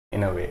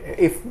in a way.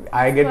 If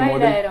I get Quite more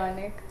than...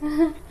 ironic.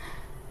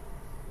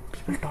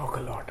 People talk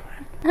a lot,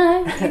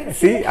 man.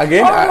 See,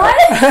 again, What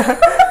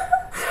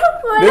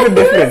there's a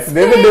difference.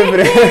 There's a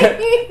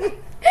difference.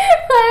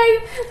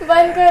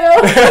 Band karo.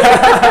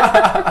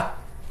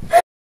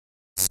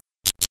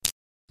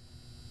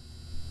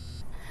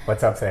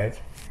 What's up, Sehej?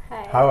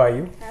 Hi. How are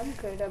you? I'm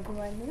good,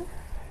 Abhimanyu.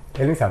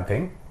 Tell me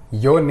something.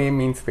 Your name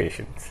means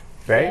patience,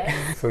 right?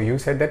 Yes. So you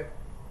said that,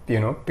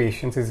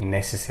 patience is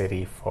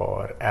necessary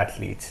for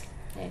athletes.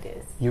 It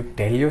is. You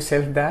tell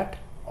yourself that,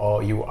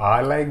 or you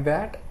are like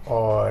that,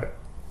 or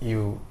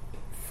you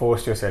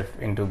force yourself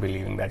into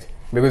believing that?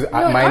 Because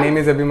my name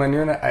is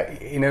Abhimanyu,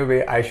 and in a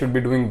way I should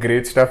be doing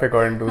great stuff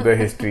according to the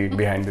history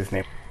behind this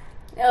name.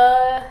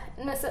 No,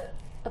 so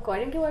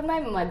according to what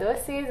my mother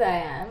says I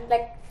am,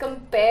 like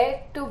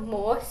compared to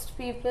most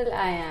people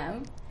I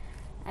am,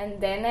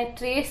 and then I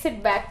trace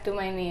it back to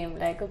my name,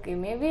 like okay,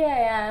 maybe I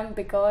am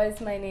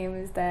because my name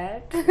is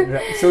that.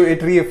 Right. So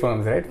it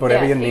reaffirms, right?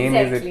 Whatever your name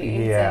exactly,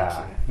 is,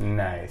 exactly.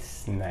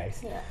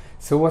 Nice. Yeah.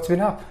 So what's been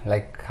up?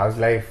 Like, how's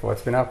life?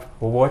 What's been up?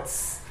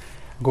 What's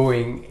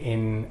going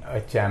in a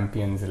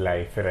champion's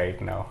life right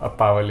now? A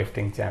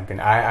powerlifting champion.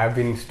 I've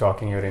been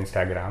stalking your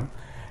Instagram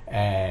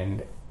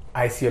and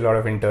I see a lot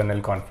of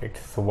internal conflict.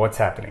 So what's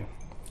happening?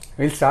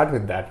 We'll start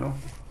with that, no?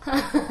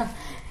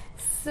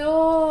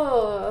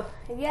 So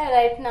yeah,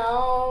 right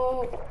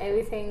now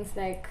everything's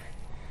like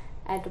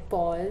at a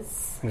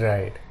pause.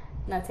 Right.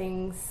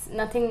 Nothing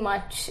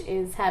much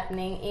is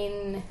happening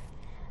in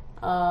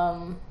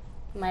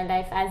my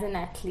life as an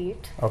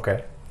athlete.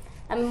 Okay.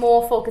 I'm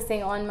more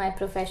focusing on my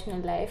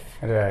professional life,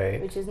 Right.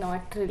 which is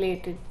not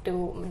related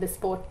to the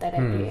sport that I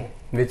play.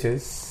 Which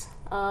is?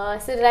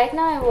 So right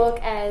now I work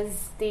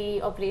as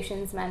the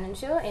operations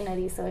manager in a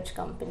research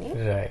company.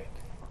 Right.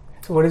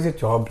 So what is your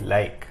job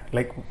like?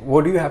 Like,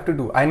 what do you have to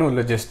do? I know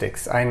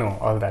logistics. I know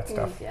all that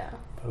stuff. Yeah.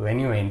 When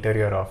you enter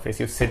your office,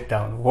 you sit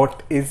down.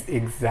 What is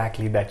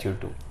exactly that you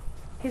do?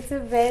 It's a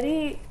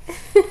very...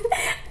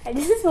 I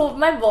just hope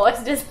my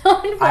boss does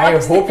not watch I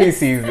hope he this.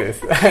 sees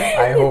this.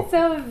 I hope. It's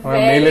a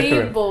mail it to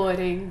very him.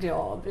 boring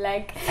job.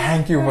 Like,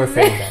 Thank you for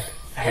saying that.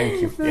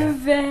 Thank you. Yeah.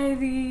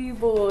 very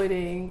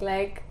boring.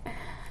 Like,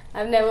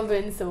 I've never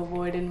been so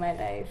bored in my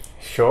life.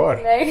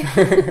 Sure. Like,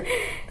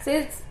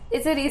 so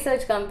it's a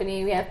research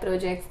company. We have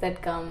projects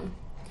that come.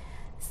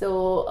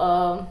 So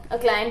a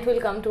client will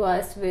come to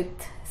us with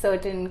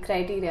certain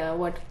criteria,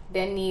 what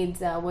their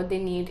needs are, what they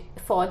need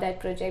for that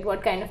project,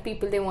 what kind of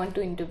people they want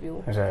to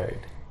interview. Right.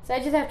 So I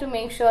just have to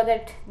make sure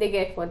that they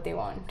get what they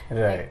want.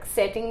 Right. Like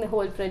setting the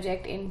whole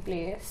project in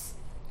place,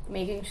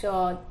 making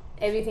sure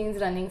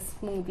everything's running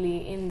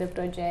smoothly in the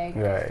project.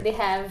 Right. They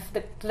have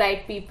the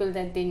right people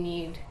that they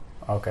need.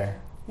 Okay.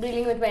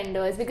 Dealing with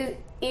vendors, because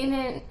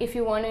if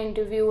you want to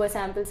interview a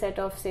sample set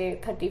of say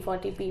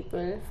 30-40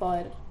 people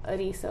for a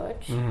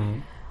research,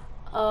 you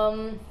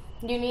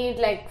need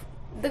like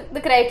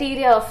the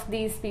criteria of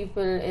these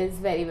people is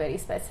very, very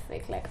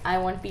specific. Like, I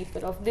want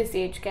people of this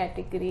age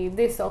category,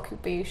 this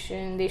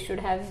occupation, they should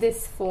have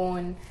this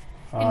phone.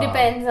 It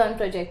depends on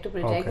project to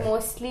project. Okay.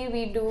 Mostly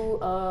we do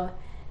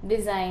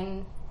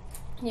design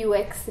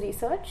UX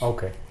research.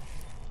 Okay.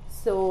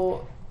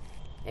 So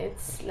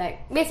it's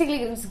like basically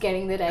just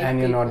getting the right And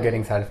you're not people.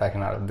 getting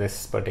satisfaction out of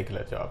this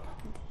particular job.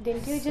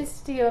 Didn't you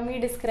just hear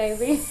me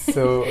describing?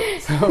 So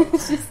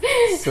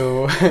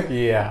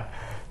yeah.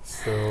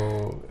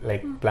 So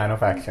like plan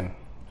of action.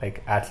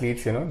 Like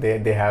athletes,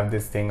 they have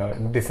this thing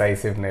of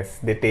decisiveness.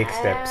 They take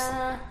steps.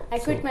 I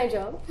quit my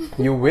job.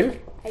 You will?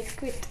 I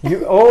quit.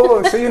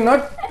 So you're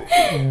not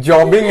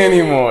jobbing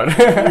anymore.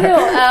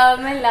 No,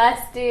 my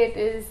last date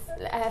is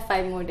I have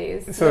 5 more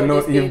days. So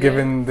notice you've period.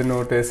 given the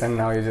notice and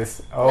now you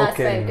just Last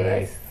okay, 5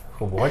 days. nice.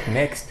 So what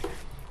next?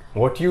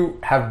 What you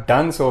have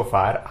done so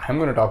far, I'm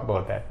going to talk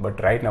about that.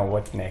 But right now,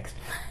 what's next?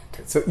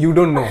 So you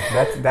don't know.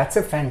 That's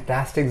a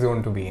fantastic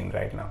zone to be in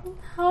right now.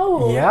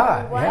 How?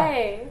 Yeah.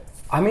 Why? Yeah.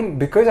 I mean,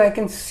 because I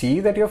can see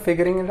that you're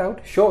figuring it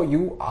out. Sure,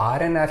 you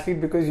are an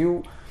athlete because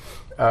you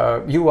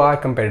are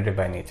competitive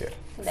by nature.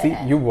 That See, I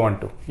am. you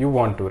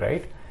want to,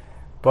 right?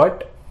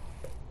 But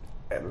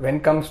when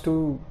it comes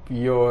to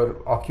your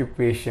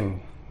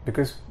occupation,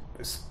 because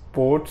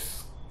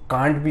sports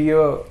can't be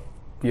a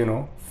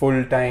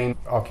full-time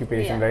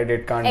occupation, Yeah. right?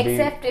 It can't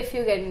Except if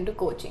you get into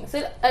coaching.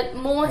 So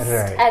most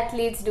Right.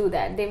 athletes do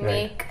that. They Right.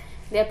 make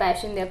their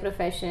passion their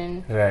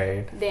profession. be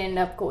right. They end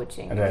up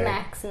coaching. Right.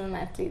 Maximum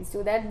athletes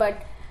do that. But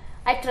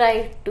I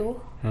tried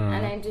to,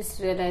 and I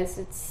just realized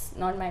it's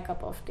not my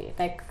cup of tea.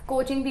 Like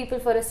coaching people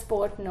for a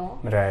sport, no.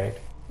 Right.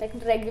 Like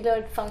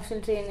regular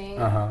functional training,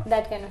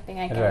 that kind of thing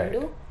I can Right.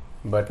 do.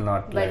 But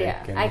not But like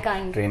yeah, I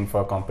can't. train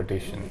for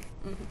competition.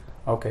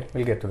 Okay,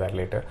 we'll get to that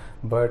later.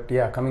 But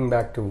yeah, coming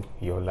back to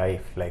your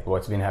life, like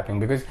what's been happening,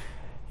 because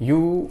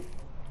you,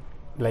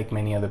 like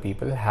many other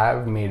people,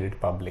 have made it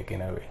public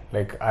in a way.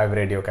 Like I've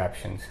read your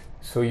captions,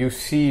 so you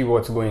see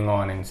what's going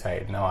on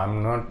inside. Now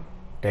I'm not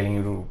telling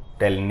you to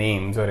tell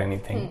names or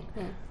anything,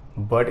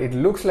 but it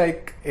looks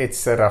like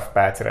it's a rough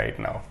patch right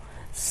now.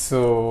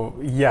 So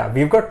yeah,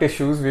 we've got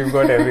tissues, we've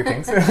got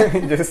everything. So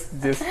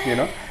just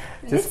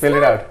Just spill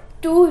it out.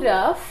 Too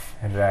rough.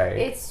 Right.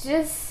 It's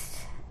just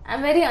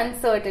I'm very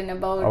uncertain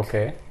about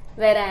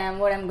where I am,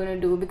 what I'm going to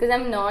do, because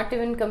I'm not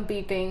even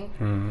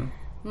competing.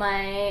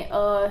 My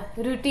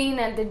routine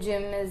at the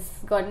gym has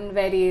gotten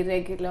very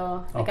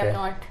irregular.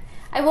 Like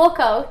I work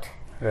out,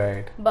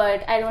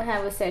 but I don't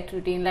have a set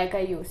routine like I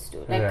used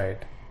to.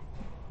 Like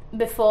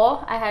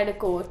before I had a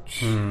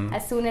coach.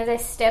 As soon as I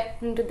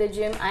stepped into the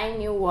gym, I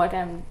knew what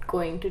I'm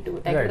going to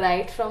do. Like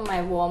right from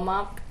my warm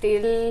up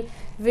till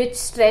which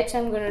stretch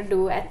I'm going to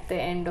do at the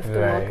end of the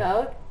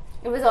workout.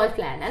 It was all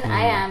planned. And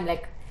I am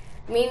like,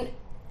 I mean,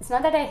 it's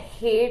not that I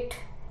hate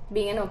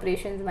being an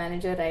operations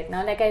manager right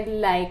now. Like I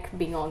like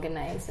being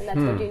organized, and that's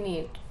what you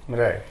need.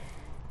 Right.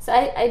 So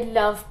I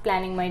love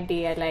planning my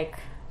day. I like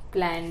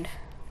planned.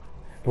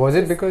 Was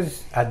it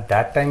because at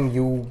that time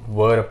you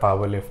were a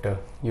powerlifter?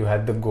 You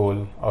had the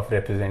goal of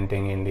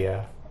representing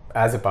India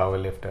as a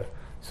powerlifter.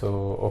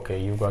 So,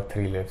 you got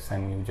 3 lifts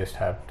and you just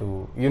have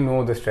to,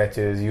 the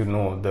stretches,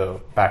 the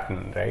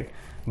pattern, right?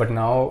 But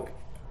now,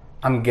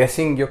 I'm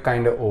guessing you're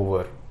kind of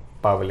over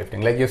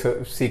powerlifting. Like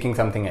you're seeking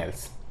something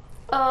else.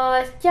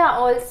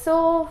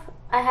 Also,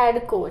 I had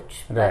a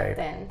coach back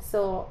then.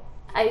 So,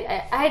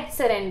 I had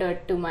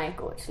surrendered to my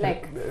coach.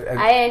 Like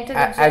I entered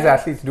the gym. As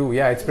athletes do,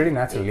 it's pretty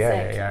natural.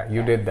 Exactly.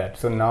 You did that.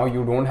 So now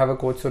you don't have a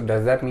coach. So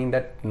does that mean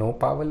that no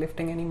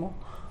powerlifting anymore?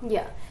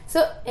 Yeah.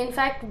 So in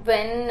fact,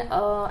 when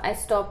I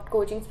stopped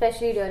coaching,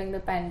 especially during the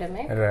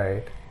pandemic,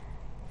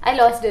 I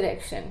lost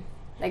direction.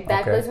 Like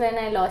that was when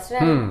I lost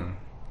it. And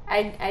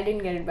I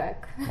didn't get it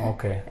back.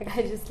 Like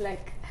I just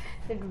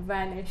it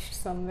vanished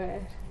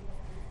somewhere.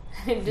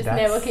 It just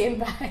never came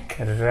back.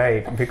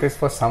 Right, because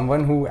for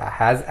someone who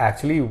has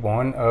actually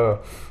won a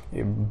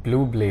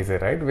blue blazer,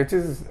 right, which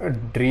is a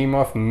dream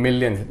of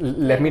millions.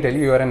 Let me tell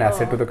you, you are an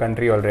asset to the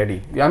country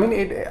already. I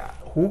mean,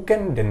 who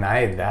can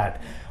deny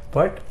that?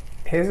 But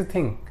here's the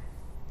thing,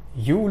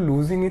 you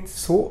losing it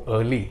so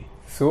early.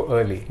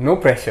 No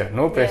pressure,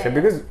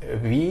 because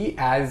we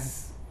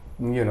as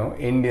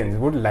Indians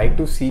would like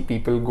to see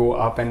people go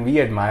up, and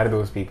we admire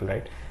those people,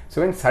 right?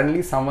 So when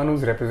suddenly someone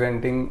who's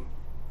representing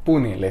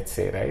Pune, let's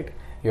say, right?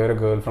 You're a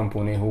girl from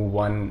Pune who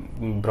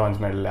won bronze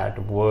medal at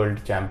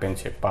World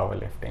Championship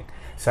powerlifting.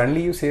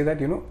 Suddenly you say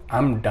that,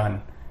 I'm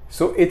done.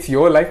 So it's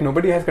your life.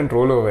 Nobody has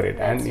control over it.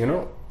 That's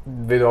and,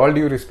 with all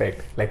due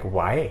respect, like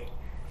why?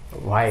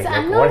 Why? So like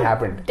I'm what not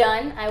happened?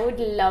 Done. I would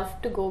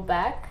love to go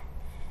back.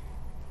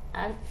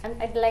 I'm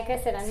like I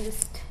said, I'm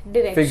just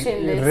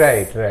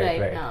directionless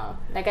right now.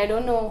 Like I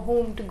don't know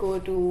whom to go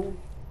to,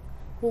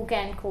 who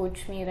can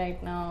coach me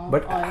right now.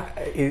 But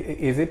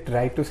is it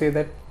right to say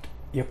that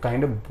you're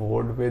kind of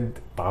bored with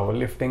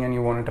powerlifting and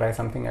you want to try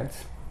something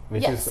else?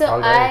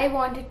 I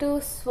wanted to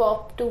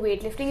swap to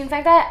weightlifting. In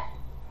fact,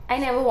 I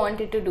never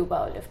wanted to do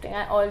powerlifting.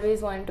 I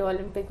always wanted to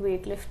Olympic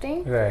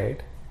weightlifting.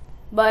 Right.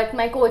 But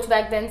my coach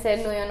back then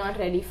said, no, you're not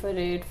ready for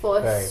it.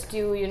 First,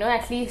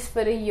 at least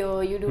for a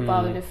year, you do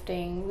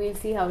powerlifting. We'll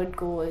see how it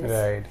goes.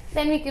 Right.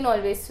 Then we can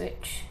always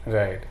switch.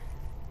 Right.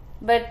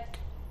 But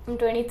I'm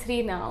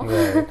 23 now.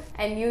 Right.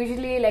 And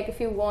usually, like, if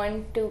you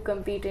want to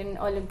compete in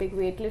Olympic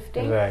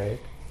weightlifting,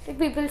 like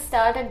people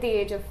start at the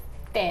age of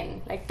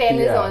 10. Like 10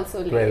 is also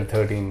late. 12,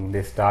 13,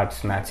 they start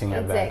snatching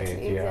at that age.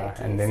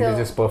 Exactly. And then they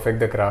just perfect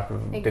the craft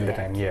till the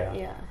time.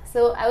 Yeah.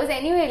 So I was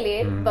anyway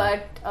late,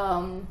 but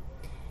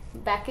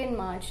back in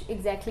March,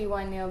 exactly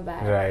 1 year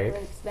back,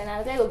 was when I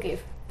was like, okay,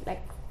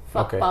 like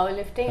fuck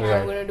powerlifting,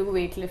 I'm going to do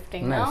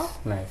weightlifting now.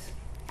 Nice.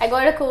 I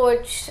got a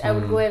coach. I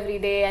would go every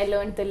day. I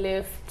learned the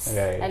lifts.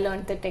 I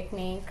learned the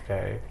technique.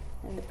 Right.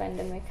 And the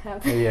pandemic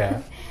happened.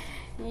 Yeah.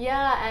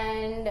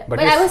 But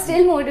I was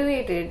still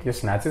motivated. Your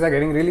snatches are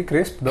getting really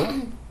crisp though.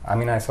 I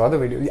mean, I saw the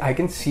video. I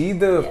can see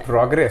the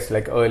progress.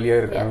 Like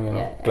earlier,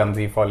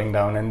 clumsy, falling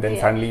down, and then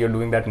suddenly you're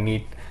doing that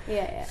neat.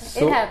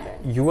 So it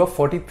happened. You are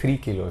 43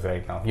 kilos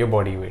right now. Your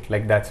body weight,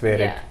 like that's where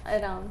it.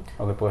 Around.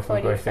 Okay,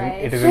 personal 45. question.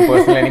 It isn't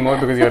personal anymore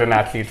because you're an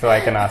athlete, so I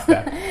can ask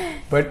that.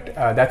 But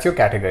that's your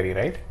category,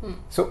 right?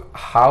 So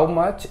how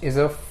much is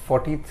a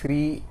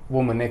 43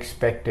 woman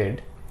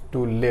expected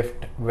to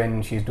lift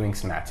when she's doing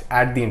snatch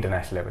at the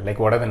international level? Like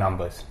what are the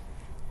numbers?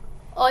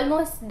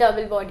 Almost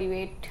double body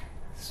weight.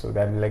 So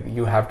that like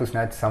you have to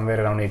snatch somewhere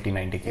around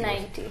 80-90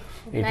 kilos.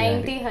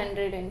 90,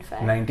 100 in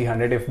fact. 90,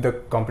 100 if the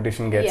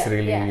competition gets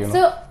really,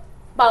 So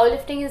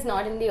powerlifting is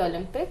not in the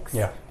Olympics.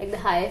 Like the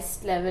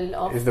highest level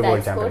of is the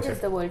World Championship.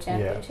 Is the World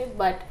Championship.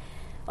 But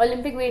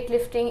Olympic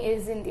weightlifting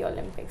is in the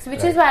Olympics,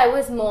 which is why I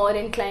was more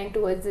inclined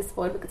towards this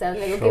sport, because I was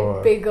like,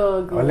 okay,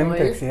 bigger goal.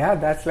 Olympics,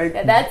 that's like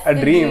that's a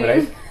dream,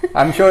 right?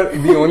 I'm sure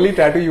the only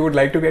tattoo you would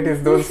like to get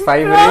is those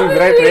 5 rings,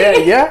 right? Where,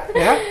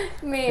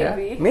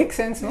 maybe. Yeah. Makes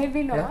sense, no?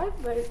 Maybe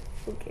not, but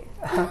okay.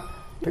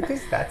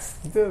 Because that's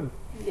the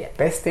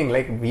best thing.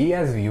 Like we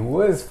as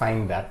viewers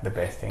find that the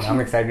best thing. I'm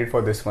excited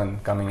for this one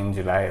coming in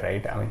July,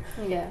 right? I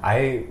mean,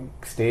 I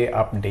stay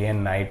up day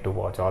and night to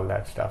watch all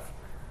that stuff,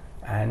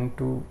 and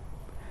to.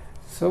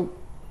 So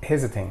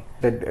here's the thing.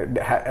 That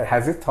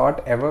has this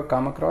thought ever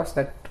come across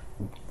that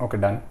okay,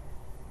 done,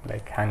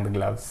 like hang the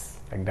gloves,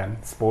 like done,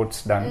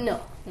 sports done? No.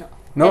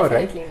 No,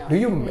 Definitely right? not. Do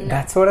you? No.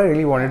 That's what I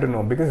really wanted to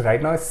know, because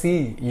right now I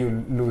see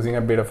you losing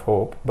a bit of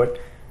hope, but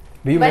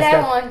do you But miss I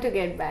that? want to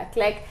get back,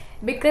 like,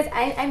 because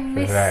I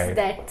miss Right.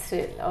 that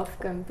thrill of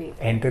competing.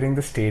 Entering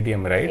the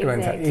stadium, right?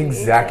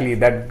 Exactly.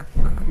 That,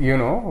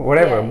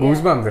 whatever, Yeah,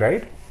 goosebumps,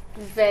 right?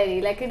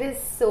 Very, like, it is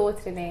so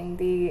thrilling,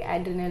 the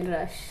adrenal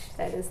rush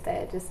that is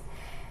there. Just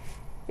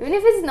even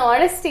if it's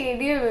not a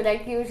stadium,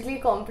 like usually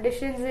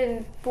competitions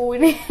in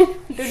Pune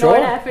do Sure,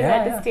 not happen yeah,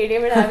 at yeah. a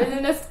stadium. It happens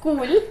in a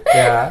school.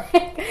 Yeah.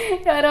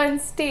 You're on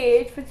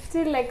stage, but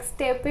still, like,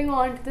 stepping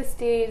onto the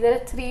stage, there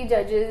are 3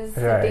 judges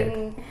Right.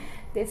 sitting.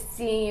 They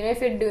see,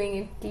 if you're doing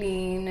it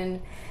clean,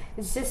 and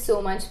it's just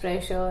so much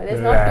pressure.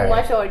 There's not Right. too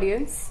much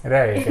audience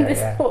Right, in the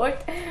yeah.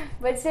 sport,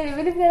 but still,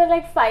 even if there are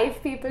like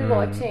 5 people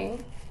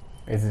watching,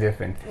 It's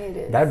different. it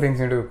is. That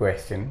brings me to a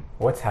question.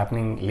 What's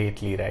happening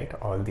lately, right?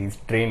 All these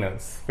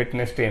trainers,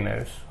 fitness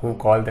trainers, who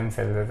call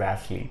themselves as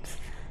athletes.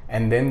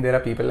 And then there are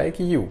people like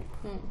you,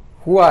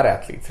 who are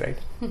athletes, right?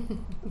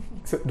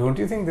 So don't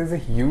you think there's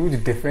a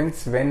huge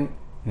difference when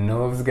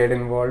nerves get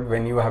involved,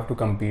 when you have to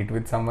compete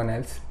with someone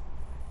else?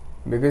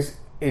 Because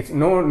it's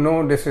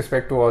no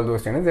disrespect to all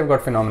those trainers. They've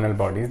got phenomenal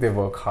bodies. They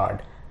work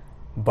hard.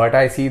 But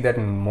I see that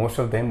most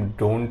of them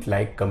don't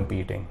like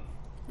competing.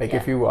 Like,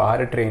 if you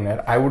are a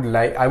trainer, I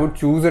would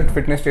choose a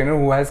fitness trainer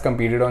who has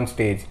competed on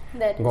stage,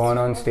 That is gone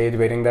on stage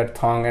wearing that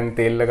thong and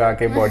tel laga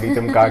ke, body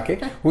chamka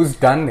ke, who's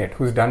done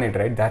it,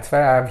 right? That's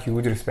why I have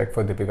huge respect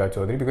for Deepika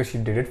Chaudhary, because she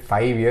did it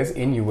 5 years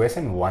in US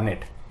and won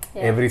it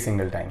every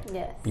single time.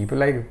 Yes. People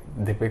like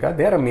Deepika,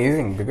 they are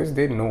amazing because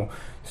they know.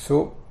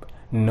 So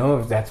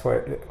nerves, that's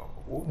what.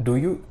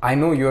 I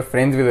know you're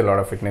friends with a lot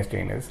of fitness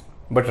trainers,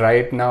 but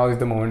right now is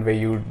the moment where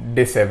you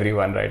diss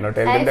everyone, right? Now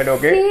tell them that,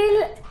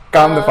 okay,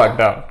 calm the fuck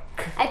down.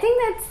 I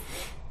think that's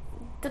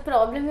the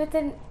problem with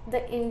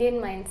the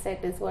Indian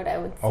mindset, is what I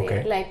would say.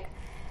 Okay. Like,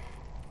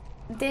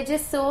 they're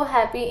just so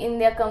happy in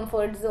their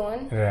comfort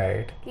zone.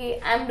 Right. Ki,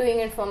 I'm doing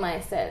it for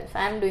myself.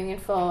 I'm doing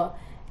it for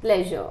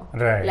pleasure.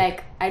 Right.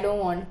 Like, I don't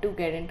want to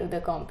get into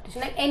the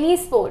competition. Like any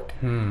sport,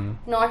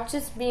 not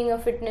just being a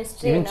fitness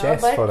trainer, Even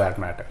chess, but for that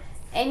matter.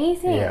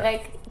 anything. Yeah.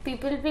 Like,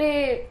 people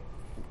play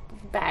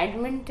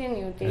badminton,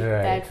 you take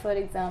Right. that for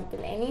example.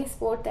 Any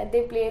sport that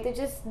they play, they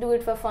just do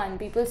it for fun.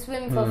 People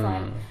swim for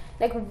fun.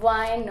 Like,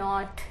 why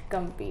not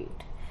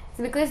compete? It's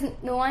because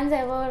no one's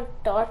ever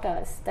taught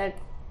us that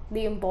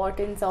the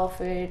importance of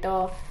it,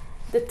 or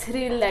the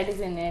thrill that is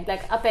in it.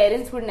 Like, our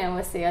parents would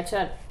never say,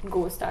 "Acha,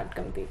 go start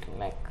competing."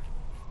 Like,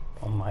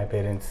 Oh, my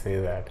parents say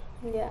that.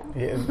 yeah.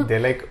 They're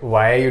like,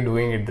 why are you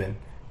doing it then?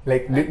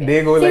 Like, Okay.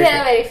 they go See, like. there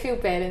are very few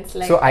parents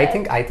like So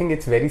that. I think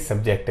it's very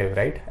subjective,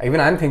 right?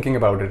 Even I'm thinking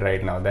about it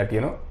right now, that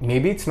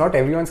maybe it's not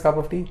everyone's cup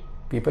of tea.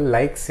 People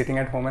like sitting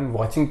at home and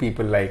watching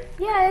people like.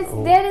 Yeah,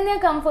 they're in their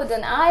comfort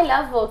zone. I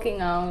love working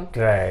out.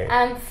 Right.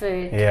 I'm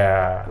fit.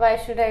 Yeah. Why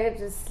should I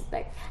just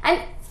like... And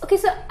okay,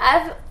 so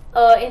I've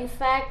in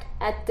fact,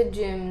 at the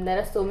gym there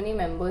are so many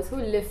members who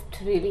lift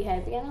really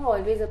heavy, and I've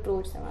always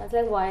approached them. I was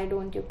like, why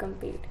don't you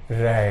compete?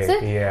 Right. So,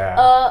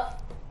 yeah.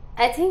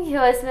 I think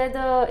here's where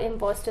the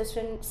imposter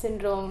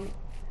syndrome,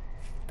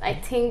 I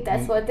think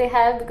that's what they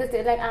have, because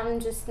they're like,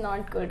 I'm just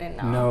not good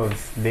enough.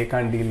 Nerves. They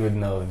can't deal with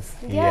nerves.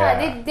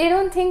 Yeah. They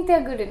don't think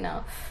they're good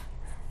enough.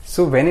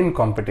 So when in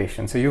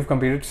competition, so you've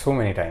competed so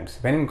many times.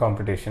 When in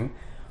competition,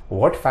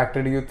 what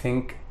factor do you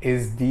think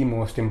is the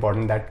most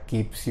important that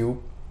keeps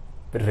you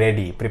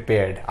ready,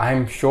 prepared?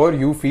 I'm sure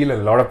you feel a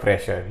lot of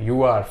pressure.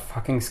 You are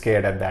fucking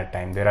scared at that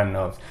time. There are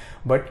nerves.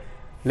 But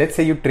let's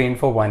say you trained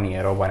for 1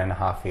 year or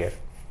 1.5 years.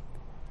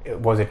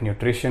 Was it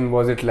nutrition?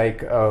 Was it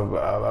like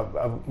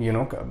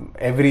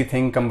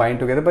everything combined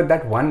together? But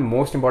that one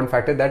most important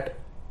factor, that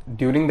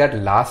during that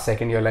last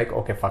second you're like,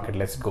 okay, fuck it,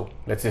 let's go,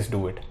 let's just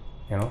do it.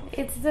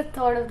 It's the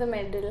thought of the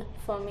medal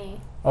for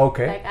me.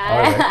 Okay. Like,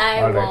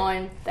 I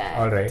want that.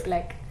 All right.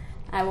 Like,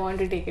 I want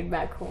to take it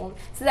back home.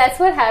 So that's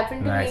what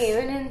happened to Nice. me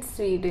even in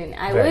Sweden.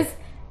 I Right. was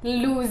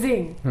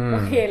losing.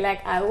 Okay,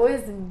 like, I was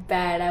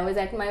bad. I was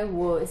at my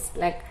worst.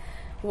 Like,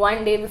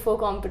 one day before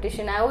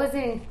competition, I was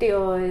in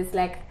tears.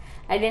 Like,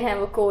 I didn't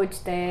have a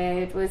coach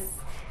there.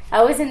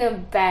 I was in a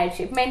bad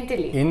shape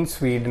mentally. In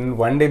Sweden,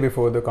 one day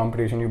before the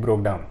competition, you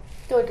broke down.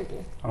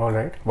 Totally. All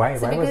right. Why?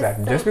 So Why was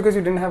that? Just because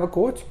you didn't have a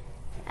coach?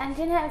 And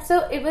didn't have.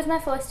 So it was my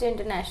first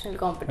international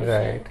competition.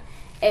 Right.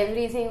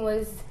 Everything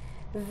was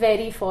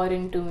very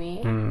foreign to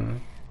me.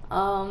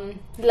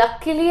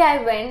 Luckily,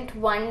 I went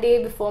one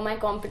day before my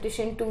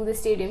competition to the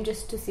stadium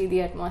just to see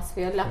the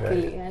atmosphere.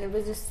 Luckily, Right. and it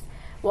was just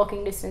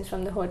walking distance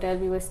from the hotel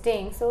we were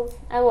staying. So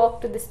I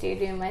walked to the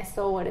stadium. I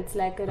saw what it's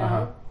like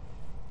around.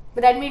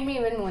 But that made me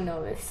even more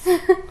nervous.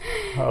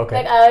 Okay.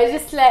 Like, I was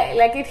just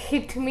like it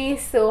hit me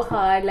so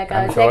hard. Like, I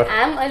I'm was sure. like,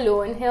 I'm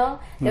alone here.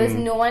 There was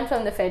no one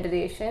from the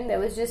federation. There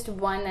was just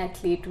one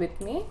athlete with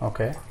me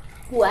Okay.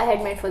 who I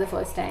had met for the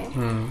first time.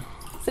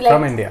 So, like,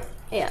 From India.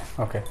 Yeah.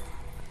 Okay.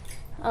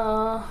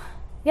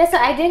 Yeah, so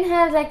I didn't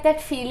have like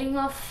that feeling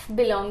of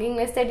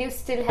belongingness that you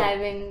still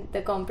have in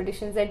the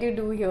competitions that you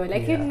do here.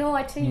 Like, you know,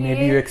 actually,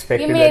 maybe you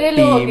expected a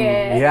team.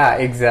 hai. Yeah,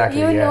 exactly.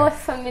 You know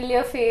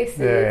familiar faces.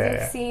 Yeah.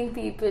 You've seen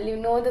people. You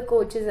know the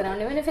coaches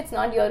around. Even if it's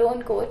not your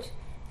own coach,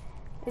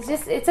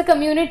 it's a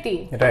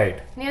community. Right.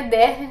 And you're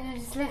there and you're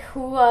just like,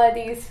 who are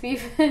these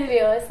people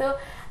here? So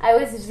I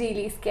was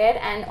really scared,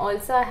 and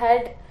also I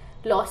had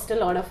lost a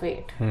lot of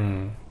weight.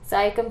 So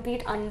I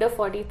compete under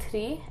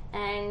 43,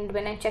 and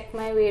when I checked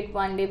my weight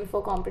one day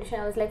before competition,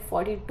 I was like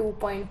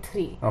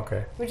 42.3.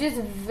 Okay. Which is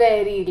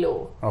very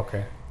low.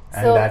 Okay.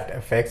 And So, that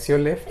affects your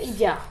lift?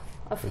 Yeah,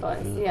 of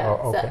course. Yeah.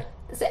 Oh, okay.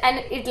 So and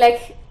it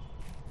like,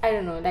 I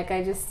don't know, like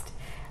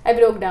I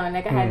broke down.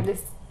 Like I had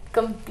this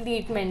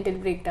complete mental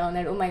breakdown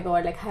that, oh my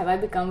god, like have I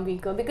become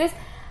weaker? Because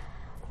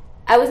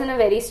I was on a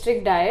very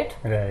strict diet.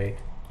 Right.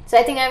 So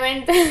I think I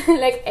went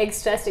like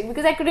extra strict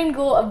because I couldn't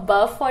go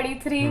above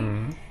 43.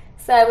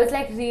 So I was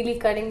like really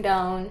cutting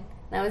down.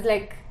 I was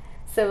like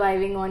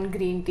surviving on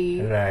green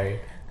tea. Right.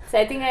 So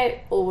I think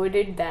I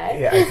overdid that.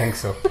 Yeah, I think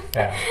so.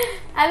 Yeah.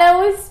 And I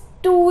was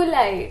too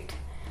light.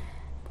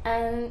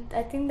 And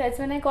I think that's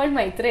when I called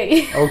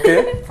Maitreyi.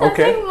 Okay.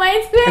 Okay.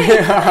 Like, Maitreyi,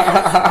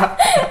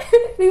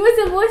 we were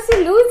supposed to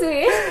lose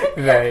weight.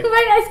 Right. But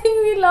I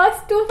think we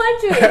lost too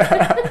much weight.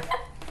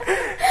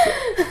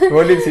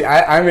 What did she?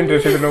 I'm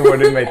interested to know what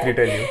did Maitreyi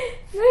tell you?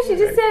 No, she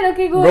just said,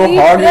 okay, go Go eat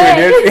hog, you bread.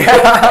 idiot.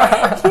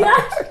 Yeah.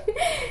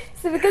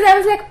 So because I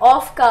was like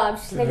off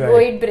carbs, she's like, go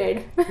eat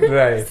bread.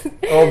 Right.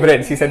 Oh,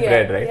 bread. She said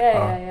bread, right?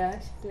 Yeah.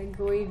 She's like,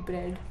 go eat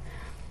bread.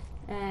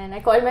 And I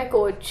called my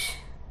coach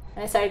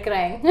and I started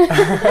crying. I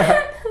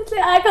was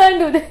like, I can't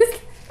do this.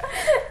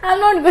 I'm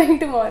not going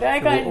tomorrow. I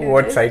can't do this.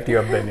 What psyched you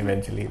up then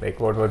eventually? Like,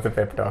 what was the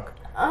pep talk?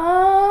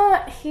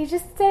 He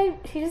just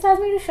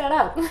asked me to shut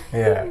up.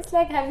 Yeah. It's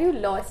like, have you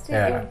lost it?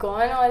 Yeah. You've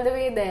gone all the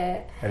way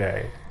there.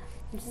 Right.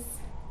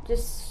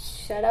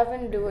 Just shut up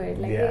and do it.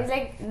 Like, Yeah. he's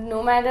like,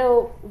 no matter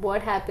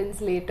what happens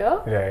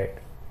later, Right.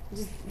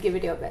 just give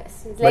it your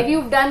best. It's like,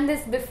 you've done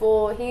this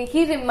before.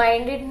 He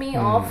reminded me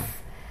of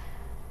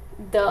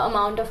the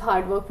amount of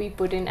hard work we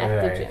put in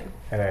at the gym.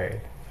 Right.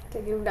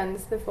 Like, you've done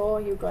this before,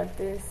 you got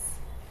this.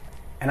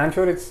 And I'm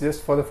sure it's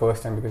just for the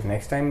first time, because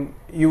next time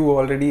you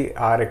already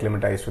are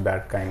acclimatized to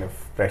that kind of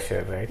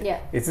pressure, right? Yeah.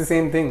 It's the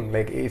same thing.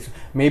 Like, it's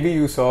maybe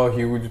you saw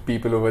huge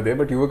people over there,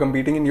 but you were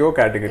competing in your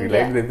category,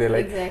 right? Yeah, They're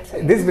like,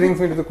 exactly. This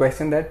brings me to the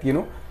question that,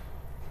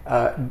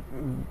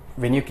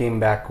 when you came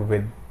back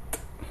with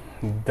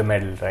the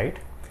medal, right?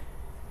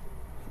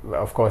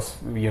 Of course,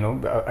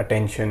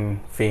 attention,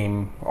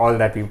 fame, all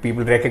that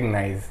people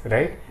recognize,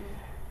 right?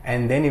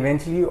 And then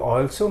eventually you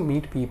also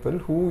meet people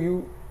who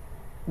you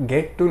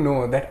get to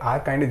know that are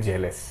kind of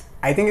jealous.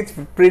 I think it's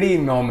pretty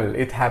normal.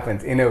 It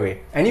happens in a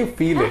way, and you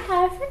feel it. I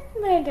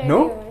haven't met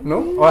anyone.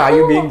 No? Or are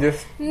you being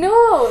just...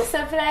 No,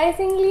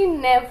 surprisingly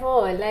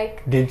never.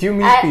 Like, Did you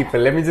meet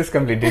people? Let me just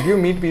complete. Did you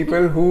meet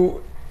people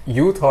who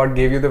you thought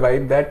gave you the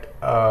vibe that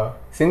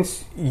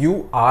since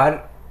you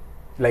are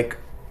like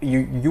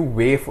you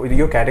weigh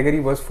your category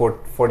was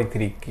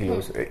 43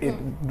 kilos.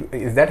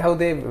 Is that how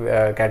they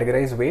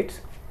categorize weights?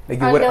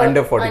 Like you were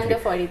under 43. Under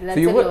 43. So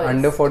you were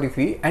under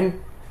 43,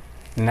 and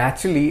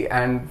naturally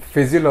and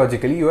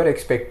physiologically you are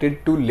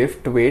expected to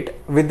lift weight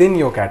within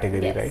your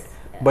category, yes, right?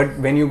 Yes. But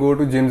when you go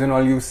to gyms and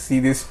all, you see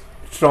these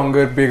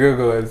stronger, bigger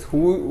girls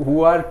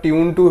who are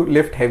tuned to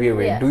lift heavier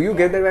weight. Do you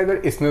get that vibe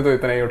that isne to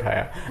itna hi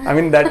uthaya? I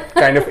mean, that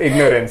kind of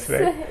ignorance,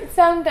 right?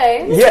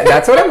 Sometimes. Yeah,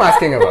 that's what I'm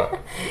asking about.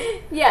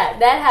 Yeah,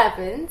 that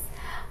happens.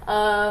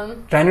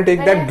 Trying to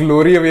take that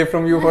glory away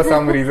from you for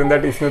some reason,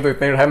 that isne to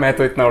itna hi uthaya, main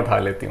to itna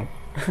utha leti hu.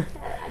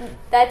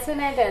 That's when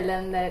I tell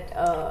them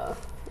that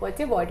what's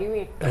your body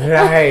weight?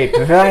 Right.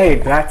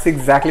 That's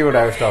exactly what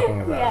I was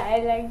talking about. Yeah, I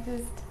like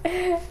just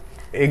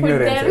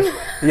ignorance.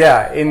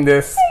 Yeah, in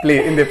their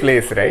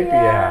place, right?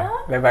 Yeah.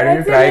 Like, why don't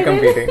you try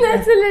competing?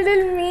 That's a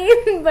little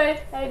mean,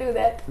 but I do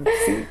that.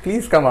 See,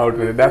 please come out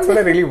with it. That's what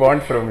I really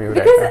want from you.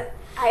 Because right?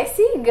 I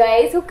see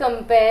guys who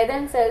compare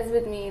themselves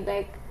with me,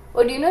 like,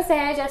 oh, do you know,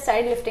 Sehej, I've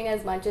started lifting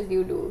as much as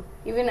you do.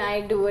 Even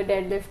I do a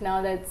deadlift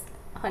now that's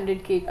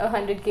 100 kg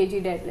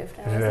deadlift.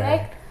 And I was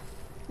like,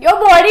 your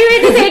body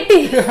weight is 80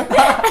 and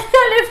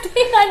you're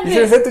lifting 100.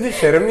 You said तुझे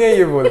शर्म नहीं आई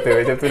ये बोलते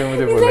हुए जब तूने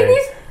मुझे बोला है.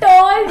 These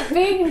tall,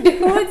 big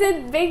dudes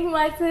with big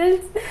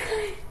muscles,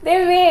 they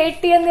weigh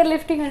 80 and they're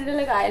lifting 100.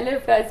 Like, I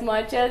lift as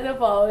much as a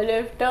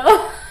powerlifter.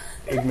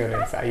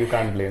 Ignorance. You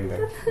can't blame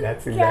them.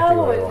 That's exactly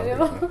what I want to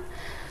know.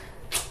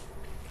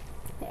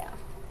 Yeah.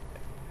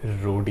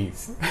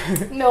 Roadies.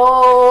 No.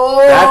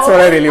 That's what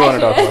I really want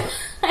to talk about.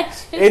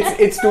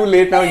 It's too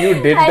late now. You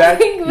did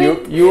that.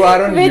 You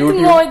are on with YouTube.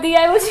 With Modi,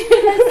 I was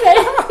said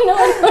no.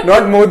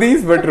 Not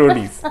Modis, but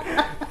Roadies.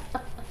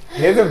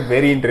 Here's a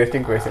very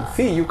interesting question.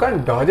 See, you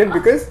can't dodge it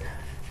because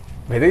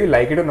whether you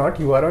like it or not,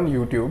 you are on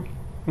YouTube.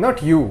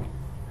 Not you.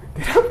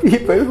 There are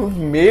people who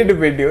made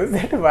videos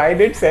that why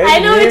did Sehej I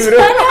know which one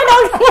you're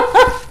talking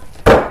about.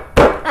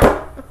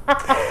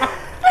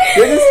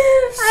 You're just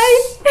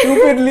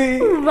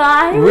stupidly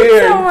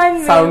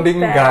weird sounding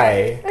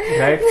guy,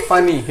 right?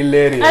 Funny,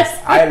 hilarious.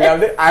 I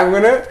loved it. I'm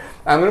gonna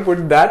I'm going to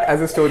put that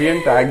as a story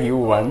and tag you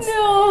once.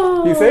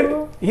 No. He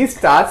said, he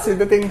starts with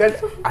the thing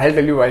that, I'll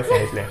tell you why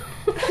Sehej left.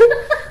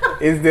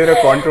 Is there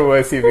a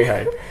controversy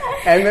behind?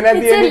 And then at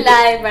the end... It's a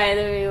lie, by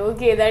the way.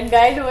 Okay, that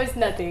guy knows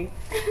nothing.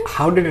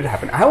 How did it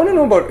happen? I want to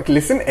know about...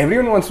 Listen,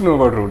 everyone wants to know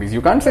about Roadies.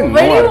 You can't say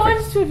Nobody no. Nobody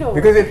wants to know.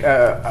 Because it...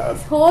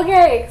 हो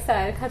गया एक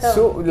साल खत्म.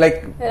 So,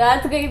 like...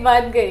 रात गई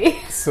बात गई.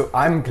 So,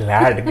 I'm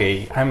glad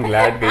gay. I'm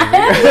glad gay. I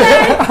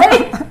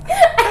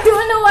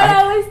don't know what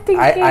I was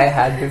thinking. I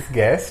had this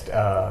guest,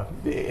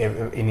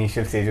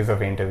 initial stages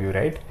of interview,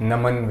 right?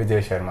 Naman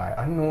Vijay Sharma,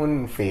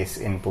 unknown face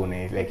in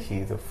Pune. Like,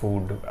 she's a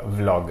food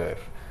vlogger.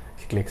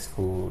 She clicks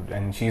food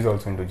and she's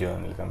also into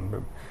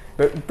journalism.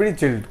 But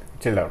pretty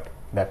chilled out,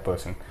 that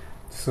person.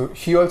 So,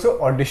 she also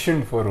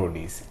auditioned for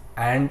Roadies.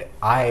 And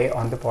I,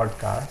 on the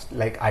podcast,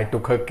 like, I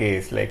took her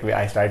case. Like,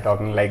 I started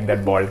talking like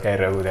that bald guy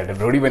Raghu, that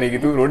Roadie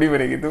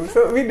banegi tu.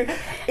 So, we... I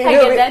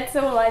get that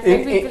so much.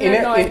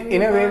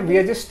 In a way, we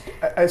are just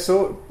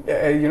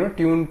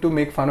tuned to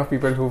make fun of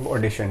people who've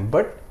auditioned.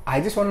 But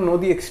I just want to know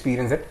the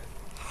experience, that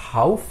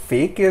how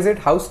fake is it,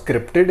 how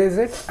scripted is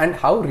it, and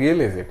how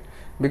real is it?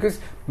 Because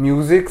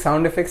music,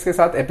 sound effects के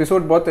साथ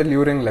episode बहुत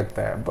alluring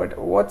लगता है. But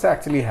what's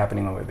actually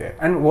happening over there?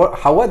 And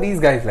how are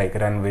these guys like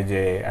Ran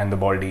Vijay and the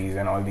Baldies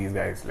and all these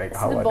guys? Like,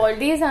 how so the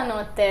Baldies are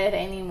not there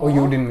anymore. Oh,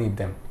 you didn't meet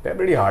them. They're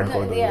pretty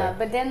hardcore. No, yeah,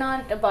 but they're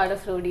not a part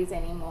of Roadies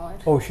anymore.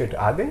 Oh shit,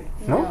 are they?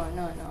 No.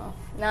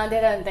 Now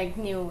there are like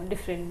new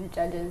different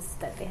judges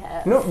that they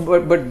have. No,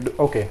 but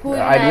okay. Who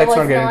Let's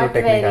not get into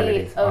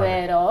technicalities. Very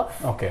aware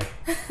of. Okay.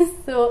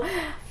 So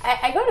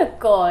I got a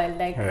call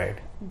like, right.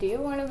 Do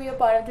you want to be a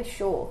part of the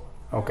show?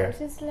 Okay. I was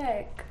just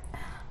like,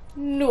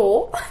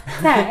 no,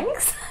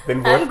 thanks.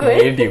 Then what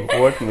made you?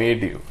 What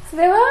made you? So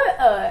there were,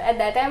 at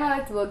that time I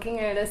was working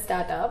at a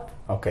startup.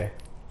 Okay.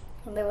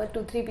 There were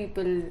 2-3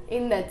 people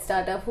in that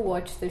startup who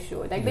watched the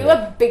show. Like, they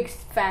were big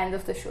fans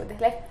of the show. They're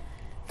like,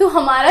 tu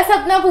hamara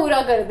sapna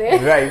pura kar de.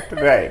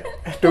 Right.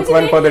 Took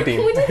one for the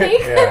team. Mujhe nahi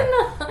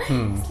karna.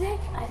 It's like,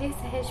 Arey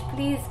Sehej,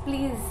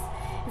 please.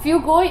 If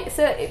you go,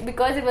 so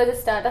because it was a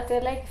startup,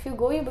 they're like, if you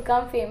go, you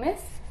become famous.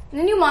 And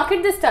then you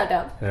market the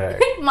startup.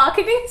 Right.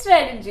 Marketing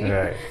strategy.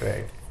 Right.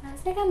 I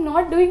was like, I'm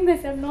not doing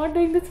this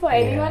for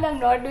anyone. I'm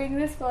not doing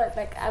this for,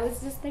 like, I was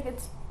just like,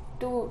 it's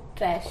too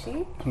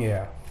trashy.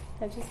 Yeah.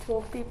 I just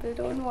hope people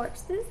don't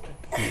watch this.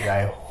 Yeah,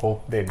 I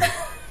hope they do.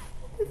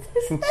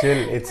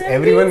 Chill.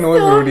 Everyone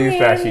knows Roadies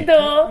trashy.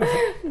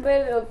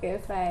 But okay,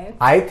 fine.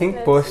 I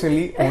think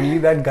personally, only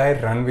that guy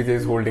Ran Vijay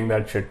is holding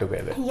that shit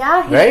together.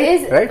 Yeah, he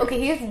is. Right? Okay,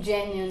 he is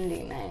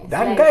genuinely nice.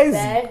 That guy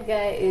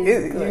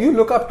is good. You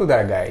look up to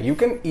that guy. You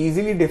can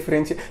easily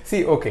differentiate.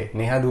 See, okay,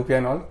 Neha Dhupia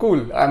and all,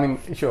 cool. I mean,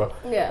 sure.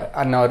 Yeah.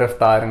 And now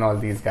Raftar and all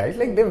these guys,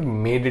 like, they've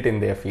made it in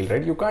their field,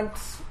 right? You can't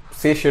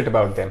say shit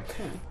about them.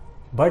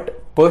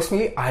 But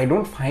personally, I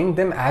don't find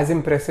them as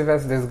impressive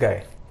as this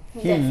guy.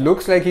 He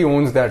looks like he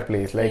owns that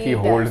place, like he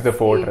holds the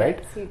fort,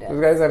 right?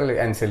 Those guys are like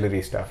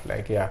ancillary stuff,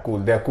 like, yeah, cool.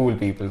 They're cool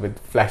people with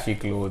flashy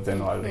clothes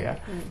and all, yeah.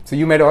 So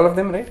you met all of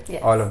them, right?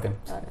 Yes. All of them.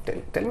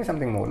 Tell me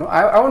something more. No,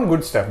 I want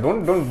good stuff.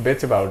 Don't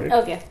bitch about it.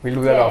 Okay. We'll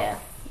do that off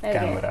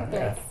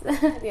camera.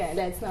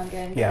 Let's not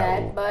get into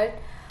that. But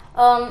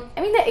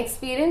I mean, the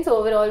experience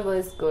overall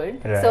was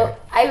good. Right. So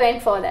I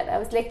went for that. I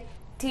was like,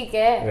 theek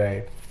hai.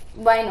 Right.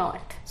 Why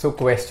not? So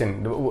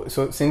question.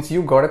 So since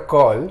you got a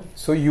call,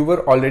 so you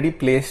were already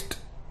placed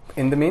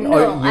in the main, or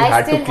you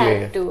had to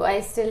play? I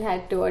still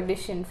had to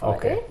audition for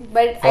Okay. it,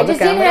 but For I the just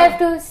camera? didn't have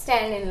to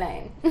stand in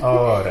line.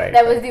 Oh, right.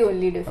 That was the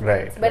only difference.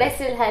 Right, but right. I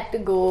still had to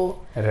go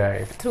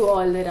through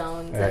all the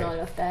rounds Right. and all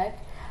of that.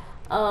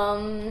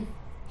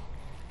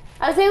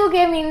 I was like,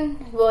 okay, I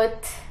mean,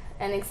 worth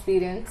an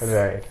experience.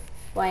 Right.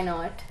 Why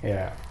not?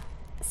 Yeah.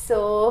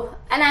 So,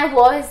 and I've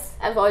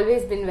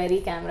always been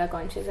very camera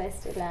conscious. I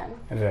still am.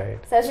 Right.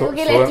 So I was like,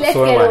 okay, let's get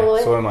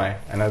over. So am I.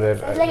 Another.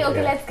 I was like,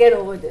 okay, let's get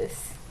over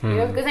this. You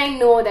know, because I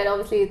know that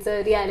obviously it's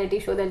a reality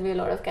show. There'll be a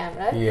lot of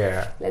cameras.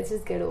 Yeah. Let's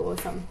just get over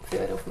some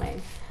fear of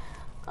mine.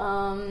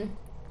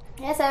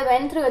 Yes, I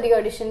went through the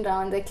audition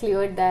rounds. I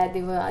cleared that.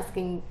 They were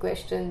asking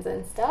questions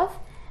and stuff.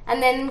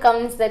 And then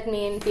comes that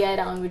main PI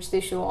round, which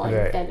they show on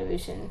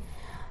television.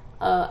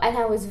 And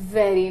I was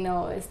very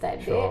nervous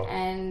that day.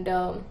 And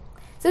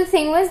so the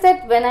thing was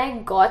that when I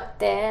got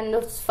there and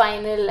the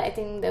final, I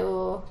think there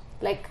were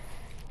like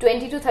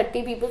 20 to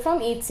 30 people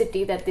from each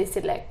city that they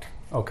select.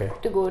 Okay.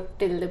 To go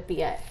till the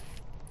PI.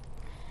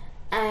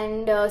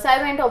 And so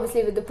I went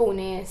obviously with the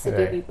Pune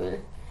city people.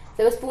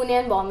 There was Pune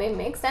and Bombay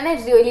mixed, and I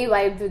really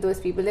vibed with those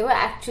people. They were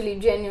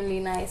actually genuinely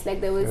nice. Like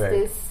there was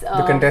this...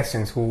 the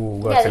contestants who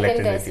got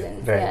selected with you.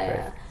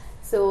 Right.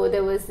 So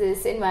there was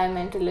this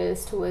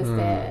environmentalist who was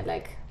there,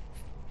 like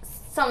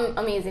some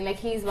amazing, like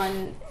he's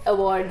won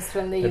awards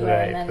from the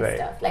UN and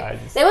stuff.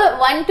 Like there were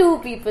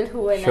 1-2 people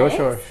who were nice.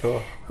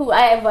 Sure. Who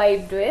I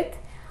vibed with.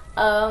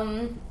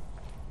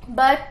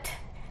 But...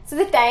 So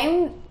the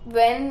time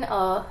when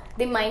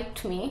they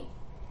mic'd me,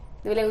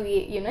 they were like,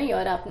 okay,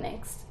 you're up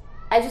next.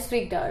 I just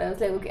freaked out. I was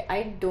like, okay,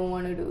 I don't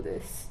want to do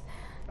this.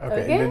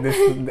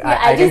 Okay.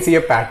 I can see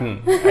a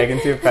pattern.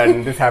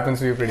 This happens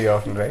to you pretty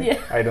often, right? Yeah.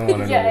 I don't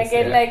want to Yeah, do I this.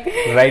 get like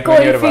right cold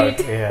when you're feet.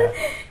 about. Yeah.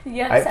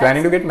 Yeah. Are you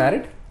planning to get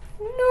married?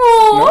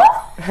 No.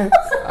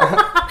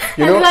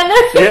 You know.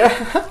 I'll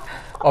Yeah.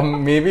 Or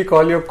maybe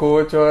call your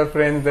coach or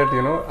friends that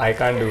I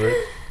can't do it.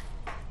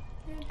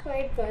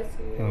 Quite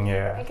possible.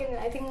 Yeah. I think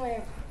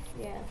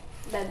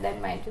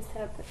that might just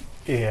happen.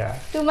 Yeah.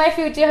 To my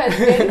future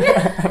husband,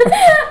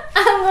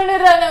 I'm gonna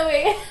run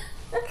away.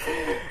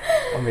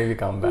 Or maybe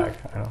come back.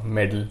 I don't know,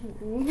 medal.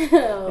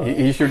 No.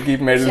 He should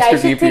keep medals I to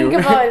should keep you.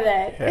 think about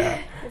that. Yeah.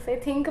 If I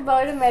think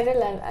about a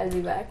medal, I'll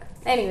be back.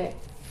 Anyway,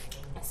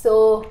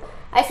 so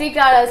I freaked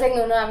out. I was like,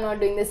 no, I'm not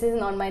doing this. This is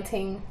not my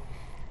thing.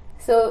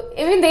 So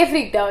even they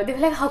freaked out. They were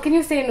like, how can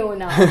you say no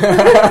now?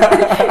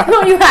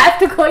 No, you have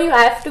to go.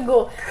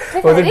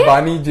 Like, Was it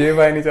Bani J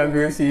by any chance?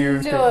 Because she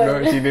used to.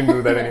 Sure. No, she didn't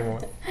do that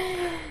anymore.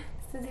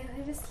 So they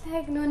were just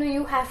like, no,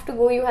 you have to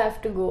go. I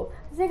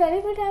was like,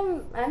 but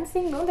I'm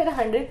saying no. There are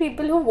 100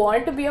 people who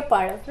want to be a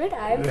part of it.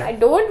 I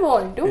don't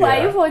want to.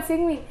 Why are you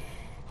forcing me?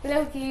 They're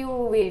like, okay, you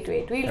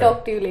wait. We'll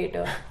talk to you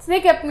later. So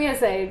they kept me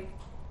aside.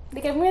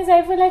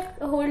 For like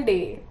a whole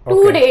day.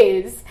 2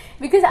 days.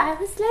 Because I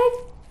was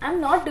like, I'm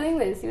not doing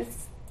this.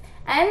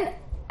 And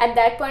at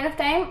that point of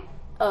time,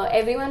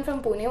 everyone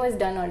from Pune was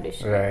done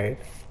auditioning. Right.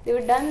 They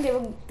were done.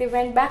 They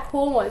went back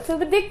home also,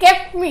 but they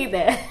kept me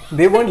there.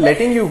 They weren't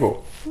letting you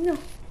go. No.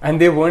 And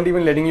they weren't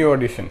even letting you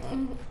audition.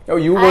 Oh,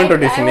 you weren't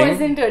auditioning. I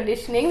wasn't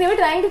auditioning. They were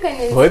trying to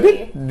convince Were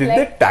me. Did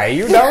they tie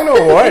you down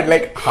or what?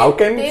 Like, how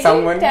can they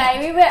someone... didn't tie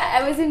me, but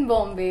I was in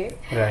Bombay.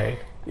 Right.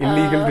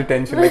 Illegal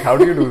detention. Like, how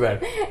do you do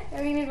that?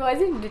 I mean, it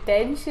wasn't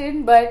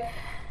detention, but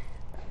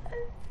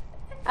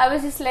I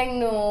was just like,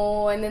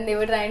 no. And then they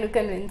were trying to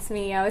convince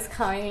me. I was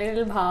coming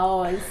little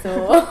bhav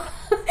also.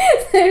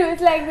 So it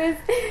was like this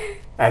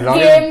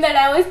game that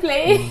I was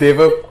playing. They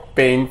were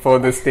paying for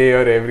the stay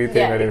or everything.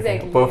 Yeah, or everything.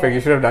 exactly. Perfect. Yeah.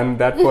 You should have done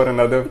that for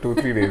another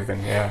 2-3 days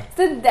then. Yeah.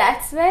 So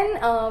that's when,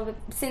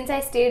 since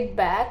I stayed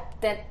back,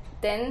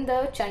 then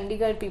the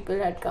Chandigarh people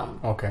had come.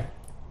 Okay.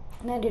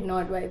 And I did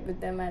not vibe with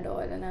them at all.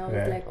 And I was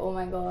Right. like, oh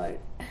my god.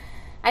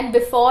 And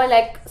before,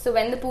 so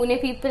when the Pune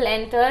people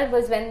entered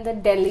was when the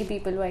Delhi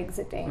people were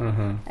exiting.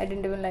 Mm-hmm. I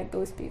didn't even like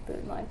those people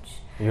much.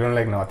 You don't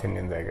like North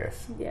Indians, I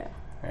guess. Yeah.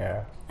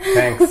 Yeah.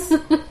 Thanks.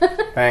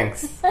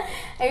 Thanks.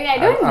 I mean, I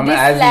don't I'm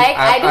dislike.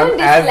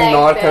 as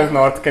North them. as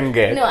North can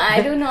get. No,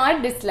 I do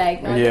not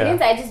dislike North Yeah.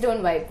 Indians. I just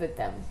don't vibe with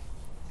them.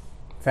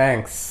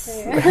 Thanks.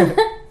 Yeah.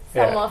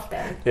 Some Yeah. of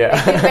them. Yeah.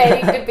 Like the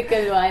very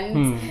typical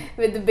ones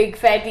with the big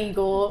fat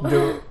ego.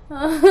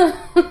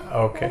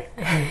 Okay.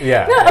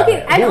 Yeah. No,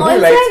 okay. And Who also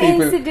likes an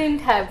people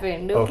incident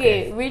happened.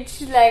 Okay.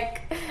 Which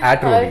like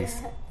at Roadies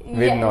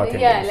with North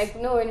yeah, Indians?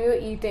 like no, when we were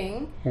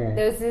eating,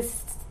 there was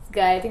this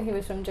guy. I think he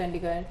was from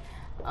Chandigarh.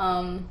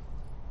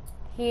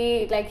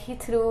 He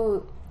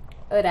threw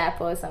a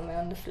wrapper somewhere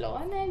on the floor,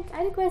 and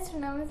I requested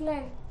him. I was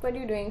like, "What are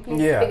you doing?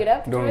 Please pick it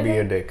up." Don't be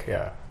a dick.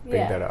 Yeah.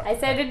 Pick that up. I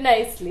said it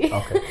nicely.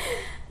 Okay.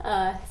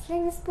 It's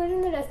like, just put it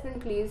in the dustbin,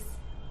 please.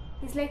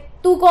 He's like,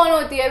 "तू कौन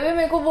होती है बे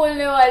मेरे को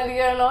बोलने वाली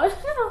है?" And all. I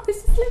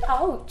was just like,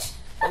 ouch.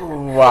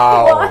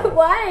 Wow.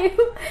 Why?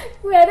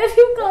 Where have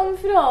you come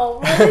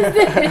from? What is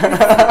this?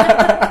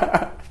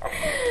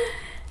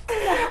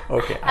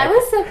 Okay. I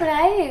was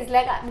surprised,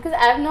 because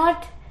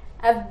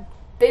I've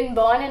been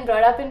born and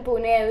brought up in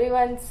Pune.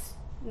 Everyone's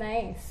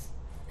nice.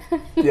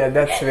 Yeah,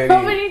 that's very...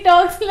 Nobody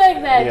talks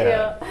like that Yeah.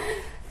 here.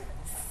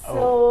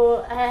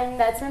 So, and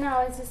that's when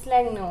I was just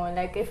like, no,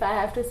 if I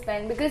have to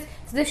spend, because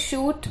the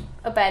shoot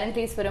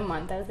apparently is for a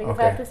month. I was like, if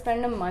I have to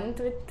spend a month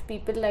with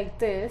people like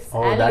this,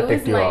 I'll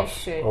lose my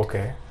shit.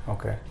 Okay.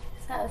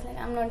 So I was like,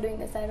 I'm not doing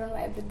this. I don't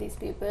vibe with these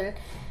people.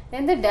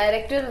 Then the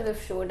director of the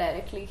show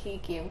he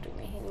came to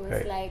me. He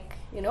was like,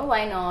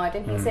 why not?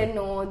 And he said,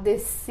 no,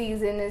 this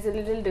season is a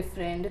little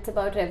different. It's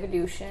about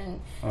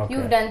revolution. Okay.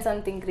 You've done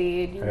something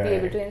great. You'll be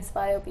able to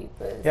inspire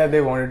people. Yeah,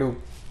 they wanted to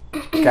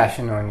cash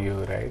in on you,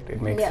 right?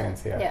 It makes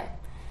sense, yeah.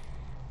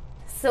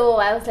 So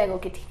I was like,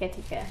 okay,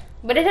 theek hai.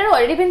 But it had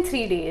already been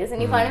 3 days,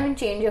 and you can't even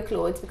change your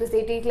clothes because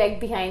they take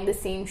behind the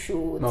scene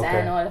shoots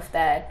and all of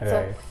that. Right.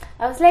 So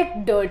I was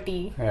like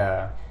dirty.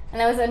 Yeah.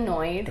 And I was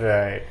annoyed.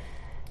 Right.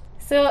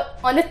 So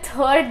on the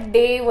 3rd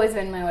day was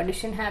when my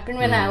audition happened,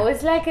 when I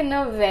was in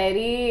a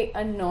very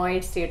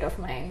annoyed state of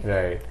mind.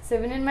 Right. So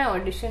even in my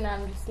audition,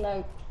 I'm just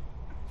like,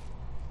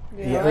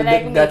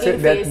 that's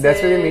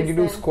why they made you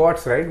do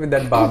squats, right? With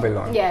that barbell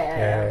on.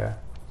 Yeah.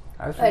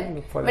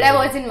 But I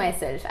wasn't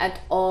myself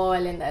at all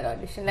in that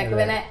audition.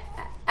 When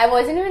I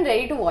wasn't even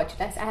ready to watch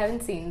it. I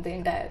haven't seen the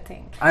entire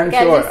thing. I'm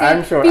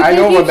sure. I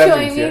know what that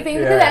means. People keep showing me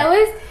things because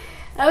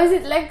I was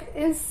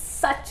in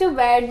such a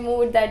bad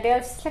mood that day. I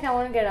was just like, I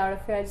want to get out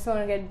of here. I just want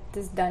to get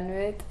this done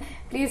with.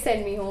 Please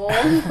send me home.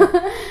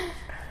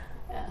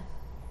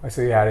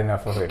 So you had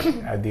enough of it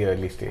at the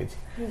early stage.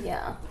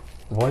 Yeah.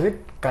 Was it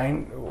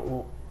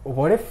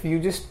what if you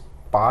just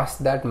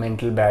passed that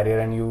mental barrier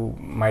and you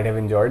might have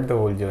enjoyed the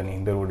whole journey,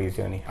 the Roadies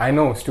journey? I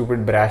know,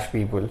 stupid, brash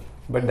people,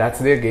 but that's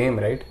their game,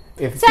 right?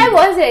 So I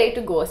was ready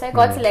to go. So I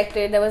got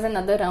selected. There was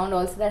another round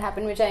also that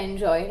happened, which I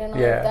enjoyed and all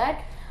of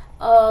that.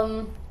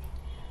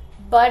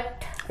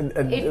 But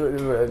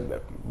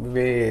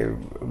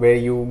where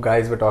you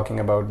guys were talking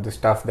about the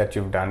stuff that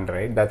you've done,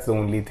 right? That's the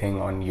only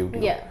thing on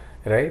YouTube, yeah.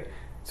 right?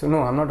 So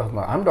no, I'm not talking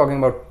about. I'm talking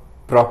about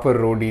proper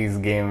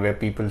Roadies game where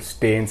people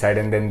stay inside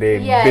and then they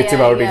bitch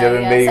about each other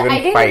and they so even I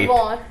didn't fight.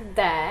 want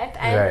that.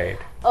 And Right.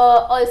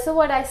 Also,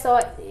 what I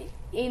saw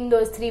in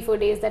those 3-4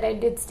 days that I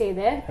did stay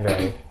there,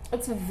 Right.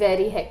 it's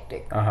very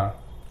hectic. Uh-huh.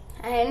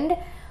 And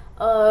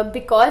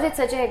because it's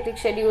such a hectic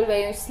schedule where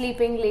you're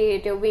sleeping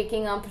late, you're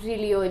waking up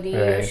really early,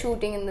 you're Right.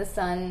 shooting in the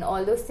sun,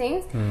 all those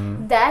things,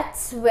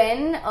 that's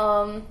when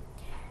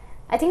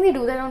I think they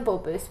do that on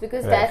purpose,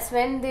 because Right. that's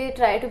when they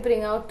try to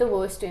bring out the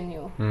worst in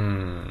you.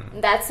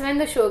 That's when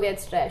the show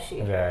gets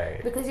trashy. Right.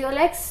 Because you're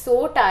like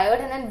so tired,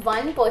 and then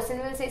one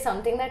person will say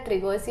something that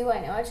triggers you,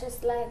 and you're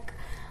just like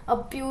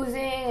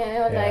abusing, and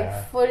you're like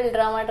full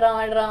drama.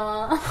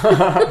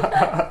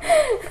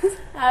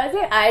 I was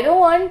like, I don't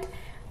want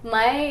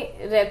my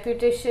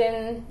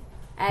reputation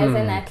as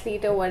an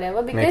athlete or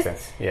whatever, Makes because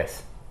sense.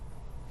 Yes.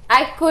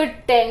 I could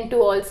tend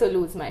to also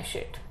lose my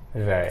shit.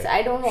 Right. So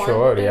I don't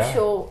want to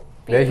show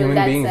people They're human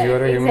that beings. side.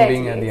 You're a human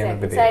being at the end of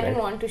the day. So I right? didn't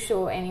want to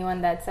show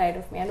anyone that side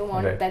of me. I don't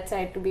want Right. that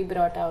side to be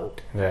brought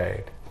out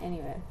Right.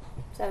 anywhere.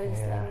 So I was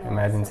just Yeah. like, no.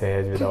 Imagine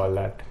Sehej with all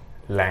that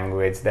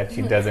language that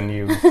she doesn't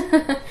use.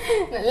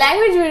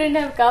 Language wouldn't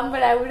have come,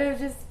 but I would have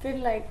just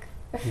been like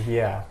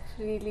Yeah.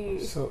 really.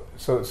 So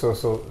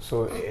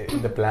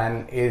the plan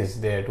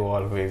is there to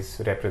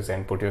always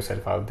represent, put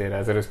yourself out there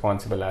as a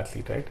responsible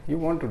athlete, right? You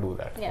want to do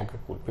that. Yeah. Okay,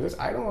 cool. Because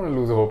I don't want to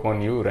lose hope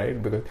on you,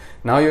 right? Because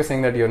now you're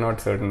saying that you're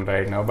not certain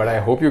right now, but I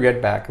hope you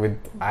get back with,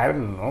 I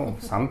don't know,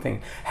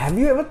 something. Have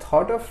you ever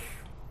thought of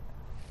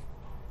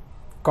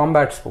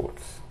combat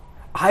sports?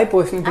 I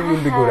personally think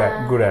you'll be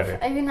good at it.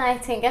 I mean, I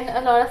think, and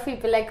a lot of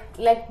people like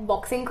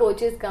boxing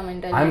coaches come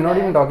and tell I'm me not that.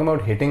 even talking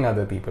about hitting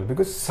other people,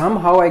 because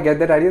somehow I get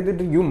that idea that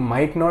you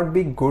might not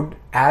be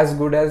as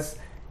good as,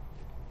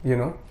 you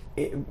know,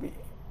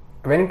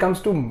 when it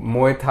comes to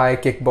Muay Thai,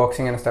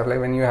 kickboxing and stuff, like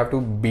when you have to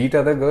beat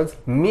other girls,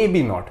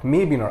 maybe not,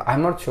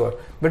 I'm not sure.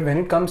 But when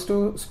it comes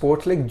to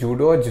sports like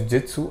judo or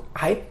jiu-jitsu,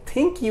 I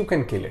think you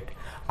can kill it.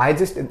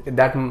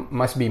 That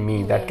must be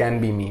me, that can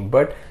be me.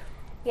 But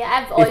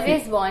yeah, I've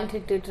always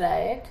wanted to try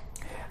it.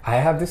 I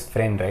have this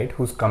friend, right,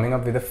 who's coming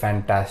up with a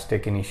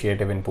fantastic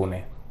initiative in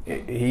Pune.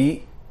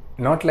 He,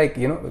 not like,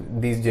 you know,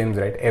 these gyms,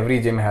 right? Every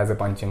gym has a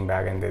punching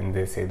bag and then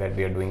they say that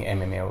we are doing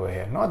MMA over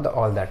here. Not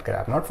all that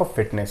crap. Not for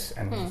fitness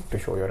and to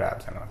show your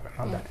abs and all that.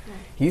 Not that.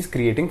 He's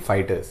creating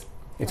fighters.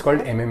 It's called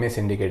MMA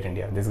Syndicate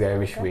India. This guy,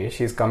 Vishwesh,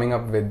 he's coming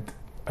up with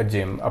a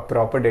gym, a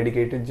proper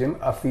dedicated gym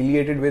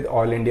affiliated with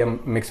All India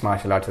Mixed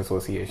Martial Arts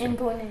Association.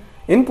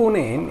 In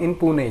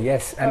Pune,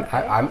 yes.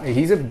 And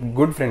he's a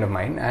good friend of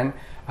mine, and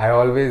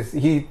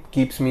he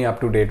keeps me up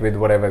to date with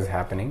whatever's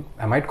happening.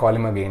 I might call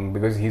him again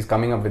because he's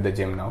coming up with the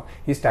gym now.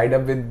 He's tied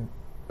up with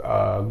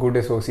good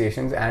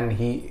associations, and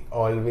he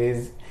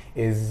always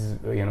is,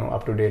 you know,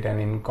 up to date and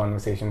in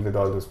conversations with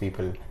all those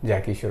people.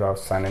 Jackie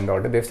Shroff's son and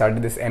daughter, they've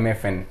started this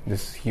MFN,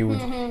 this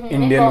huge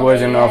Indian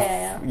version of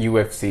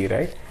UFC,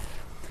 right?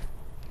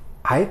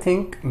 I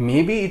think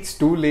maybe it's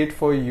too late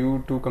for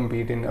you to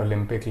compete in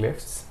Olympic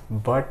lifts,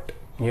 but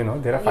you know,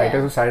 there are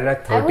fighters who started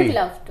at 30. I would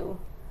love to.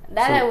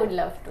 I would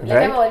love to. Like,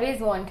 right? I've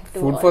always wanted to.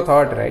 Food for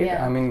thought, also, right?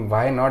 Yeah. I mean,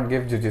 why not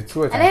give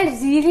jiu-jitsu a chance? And I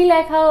really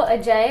like how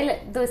agile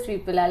those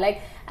people are.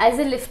 Like, as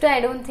a lifter, I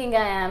don't think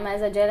I am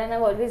as agile, and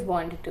I've always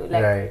wanted to.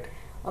 Like, right.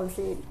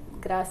 Obviously,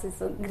 grass is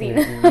so green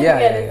Yeah. on the Yeah,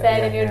 other yeah, side,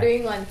 yeah, and you're yeah.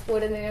 doing one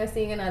sport, and then you're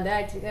seeing another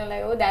athlete, and you're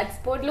like, oh, that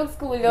sport looks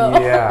cool, though.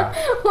 Yeah.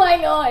 Why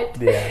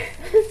not? Yeah.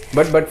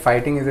 But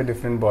fighting is a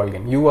different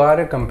ballgame. You are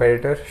a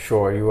competitor,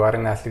 sure. You are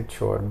an athlete,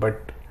 sure.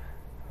 But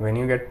when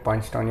you get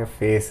punched on your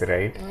face,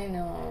 right? I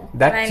know.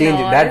 That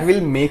that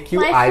will make you.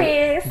 My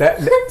face.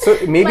 So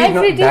maybe My not.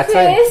 pretty That's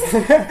face.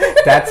 why.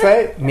 That's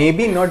why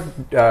maybe not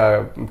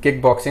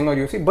kickboxing or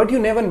UFC. But you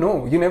never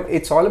know.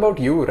 It's all about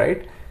you,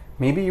 right?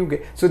 Maybe you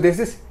get. So there's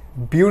this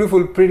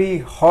beautiful, pretty,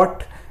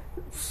 hot,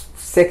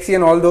 sexy,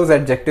 and all those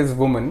adjectives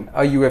woman,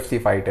 a UFC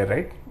fighter,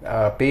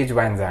 right? Paige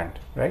Van Zandt,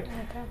 right?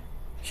 Okay.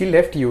 She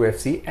left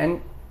UFC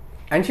and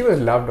she was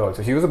loved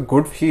also. She is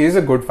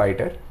a good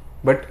fighter.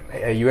 But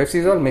UFC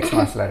is all mixed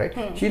martial art,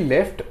 right? She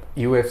left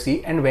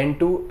UFC and went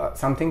to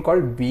something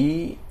called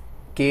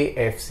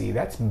BKFC.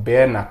 That's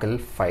Bare Knuckle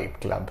Fight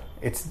Club.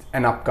 It's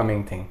an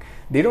upcoming thing.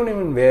 They don't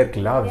even wear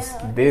gloves.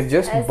 Yeah, They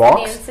just as box.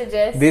 the name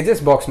suggests. They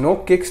just box. No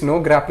kicks, no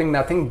grappling,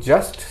 nothing.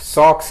 Just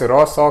socks,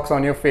 raw socks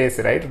on your face,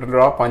 right?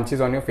 Raw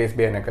punches on your face,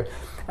 bare knuckle.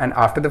 And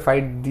after the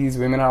fight, these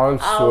women are all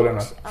swollen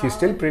up. She's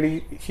still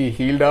pretty. She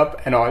healed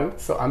up and all.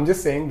 So I'm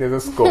just saying there's a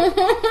scope.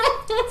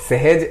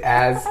 Sehej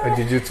as a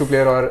jiu-jitsu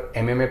player or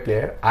MMA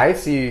player, I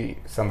see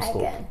some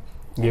scope.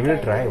 Give it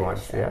a try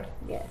once, yeah?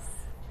 Yes.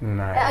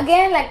 Nice.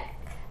 Again, like,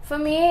 for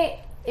me,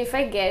 if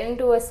I get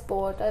into a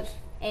sport or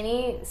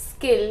any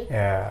skill,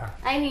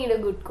 I need a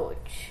good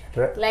coach.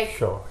 Like,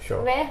 sure.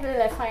 Where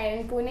will I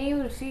find? In Pune,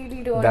 you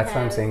really don't That's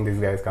have. why I'm saying this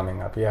guy is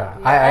coming up,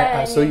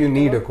 yeah. So you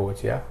need a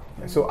coach, yeah?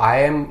 So I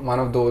am one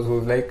of those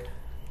who's like,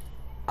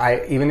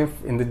 even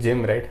if in the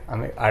gym, right,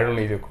 I'm like, I don't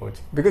need a coach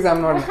because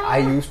I'm not. I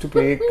used to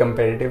play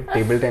competitive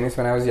table tennis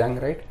when I was young,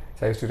 right?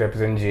 So I used to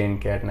represent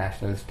J&K at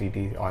nationals,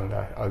 TT, all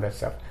that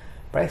stuff.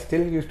 But I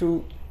still used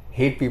to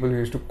hate people who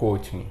used to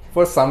coach me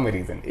for some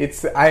reason.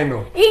 I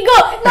know. Ego.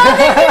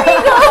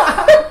 Ego.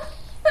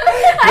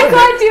 I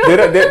got you.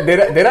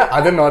 There are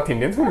other North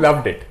Indians who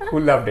loved it.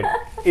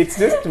 It's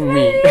just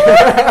me. You're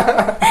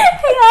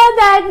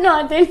that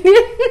North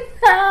Indian.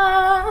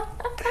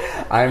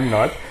 I'm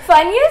not.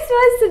 Funniest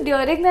was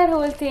during that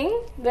whole thing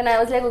when I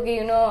was like, okay,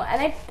 and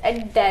I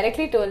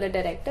directly told the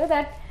director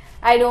that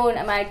I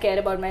care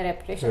about my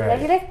reputation. Right.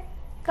 He's like,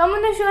 come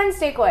on the show and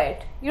stay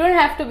quiet. You don't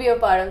have to be a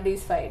part of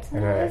these fights.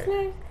 And I was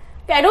like,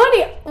 I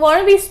don't want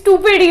to be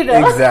stupid either.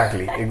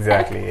 Exactly,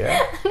 yeah.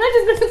 I'm not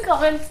just going to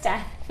come and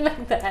stand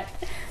like that.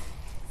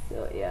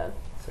 So, yeah.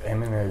 So,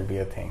 MMA will be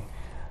a thing.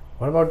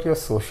 What about your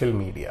social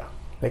media?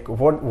 Like,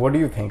 what do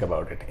you think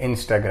about it?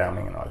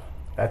 Instagramming and all.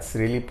 That's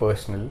really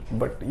personal,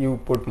 but you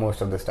put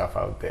most of the stuff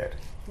out there.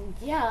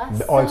 Yeah.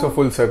 Also,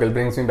 full circle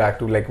brings me back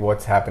to like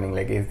what's happening.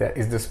 Like,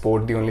 is the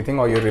sport the only thing,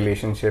 or your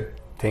relationship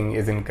thing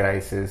is in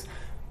crisis?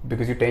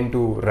 Because you tend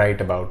to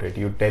write about it,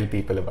 you tell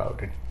people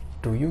about it.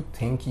 Do you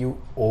think you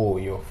owe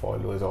your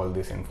followers all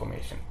this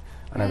information?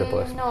 Another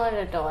person? Not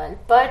at all.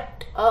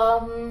 But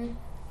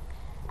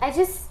I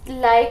just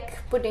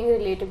like putting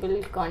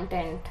relatable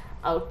content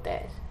out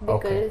there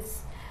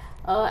because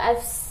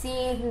I've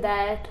seen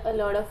that a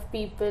lot of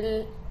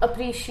people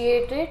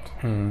appreciate it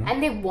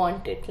and they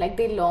want it, like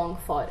they long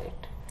for it.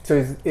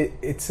 So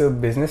it's a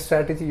business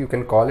strategy? You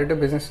can call it a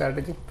business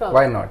strategy? Probably.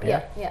 Why not?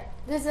 Yeah.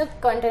 This is a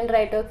content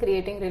writer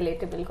creating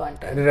relatable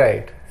content.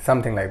 Right.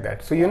 Something like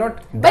that. So you're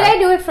not... But I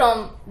do it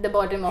from the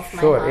bottom of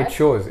my heart.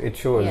 Sure, it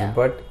shows. Yeah.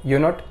 But you're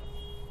not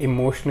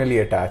emotionally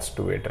attached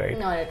to it, right?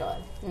 Not at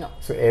all. No.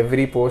 So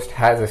every post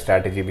has a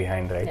strategy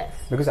behind, right? Yes.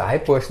 Because I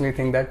personally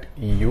think that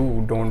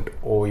you don't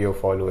owe your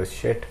followers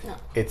shit. No.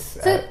 It's...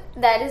 So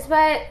that is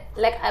why,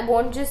 like, I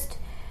won't just...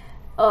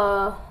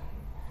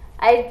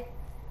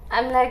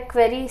 I'm like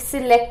very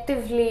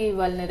selectively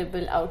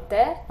vulnerable out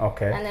there.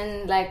 Okay. And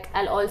then like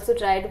I'll also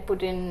try to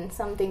put in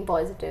something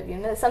positive,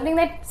 something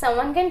that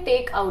someone can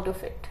take out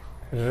of it.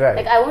 Right.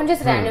 Like I won't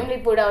just randomly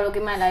put out, okay,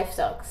 my life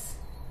sucks.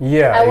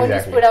 Yeah, I won't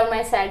just put out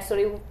my sad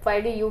story.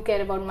 Why do you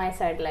care about my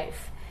sad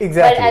life?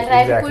 Exactly. But I'll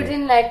try to put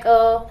in like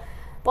a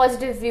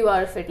positive view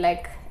out of it.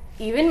 Like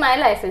even my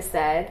life is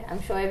sad. I'm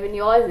sure even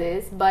yours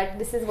is. But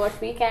this is what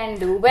we can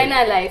do when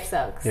our life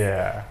sucks.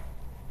 Yeah.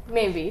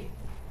 Maybe.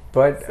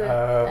 But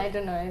so, I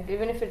don't know.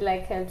 Even if it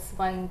like helps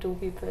 1-2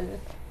 people.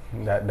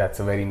 That's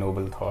a very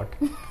noble thought.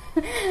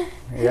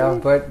 Yeah,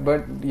 but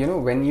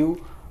when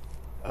you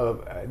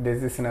there's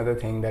this another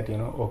thing that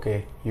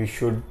okay, you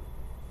should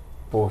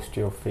post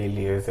your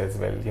failures as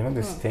well.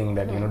 This thing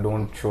that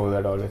don't show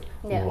that always.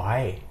 Yeah.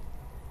 Why?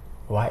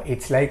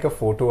 It's like a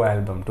photo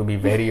album, to be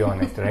very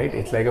honest, right?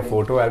 It's like a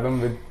photo album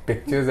with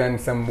pictures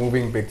and some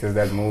moving pictures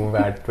that move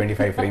at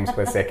 25 frames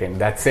per second.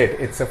 That's it.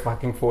 It's a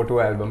fucking photo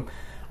album.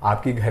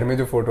 आपकी घर में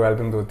जो photo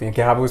albums होती हैं,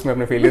 क्या आप उसमें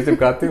अपने फेलियर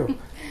चिपकाते हो?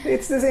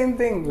 It's the same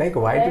thing. Like,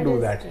 why to do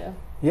that? True.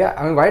 Yeah,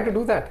 I mean, why to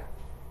do that?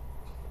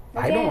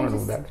 I don't want to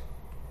do that.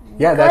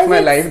 Yeah, that's my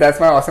life.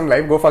 That's my awesome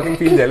life. Go fucking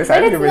feel jealous. I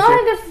don't give a shit.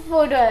 But it's not a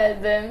photo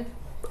album.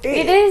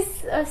 It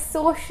is a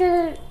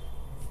social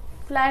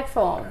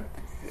platform.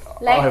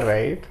 Like, all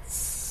right.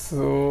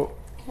 So,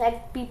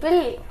 like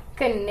people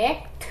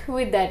connect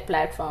with that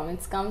platform.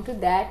 It's come to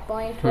that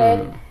point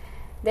where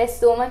there's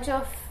so much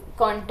of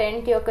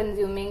content you're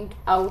consuming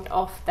out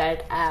of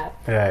that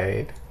app.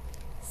 Right.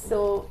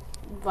 So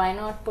why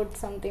not put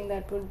something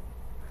that would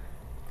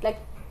like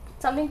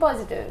something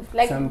positive?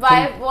 Like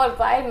why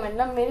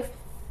मतलब मेरे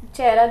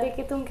चेहरा देख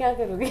के तुम क्या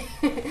करोगे?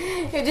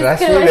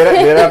 Trust me,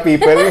 there are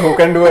people who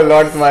can do a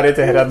lot तुम्हारे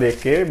चेहरा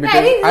देख के,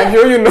 because I'm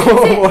sure you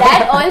know.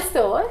 That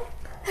also.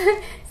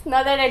 It's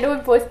not that I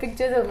don't post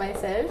pictures of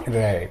myself.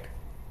 Right.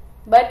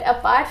 But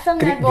apart from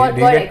that, what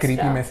do you get extra?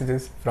 creepy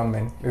messages from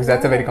men? Because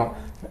that's a very common.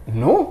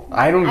 No,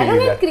 I don't believe that. I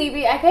don't get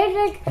creepy. I get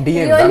like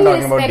DMs. I'm really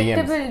talking about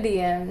respectable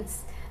DMs.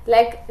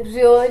 Like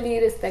really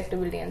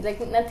respectable DMs. Like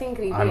nothing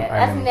creepy. I'm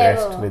I've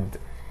impressed never. with.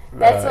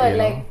 That's what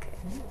like.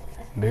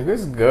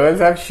 Because girls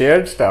have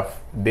shared stuff.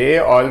 They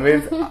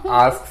always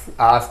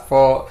ask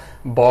for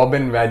Bob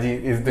and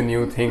Veggie is the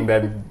new thing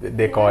that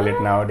they call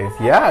it nowadays.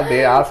 Yeah,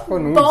 they ask for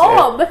nudes.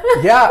 Bob.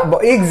 Yeah,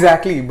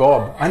 exactly,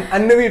 Bob. And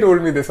Annavi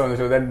told me this on the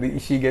show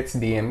that she gets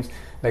DMs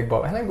like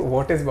Bob. I'm like,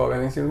 what is Bob?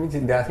 And she told me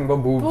they're asking for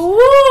boobs.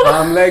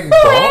 I'm like,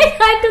 Bob.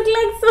 I took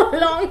like so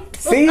long.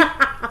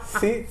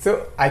 See.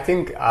 So I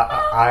think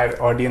our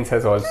audience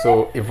has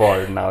also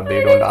evolved now.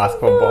 They don't ask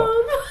for Bob.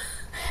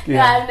 Yeah.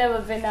 No, I've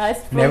never been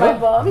asked for my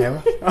Bob.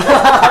 Never.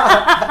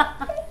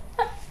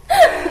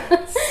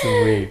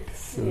 Sweet.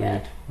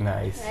 Yeah.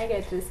 Nice. I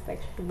get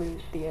respectable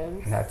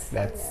DMs.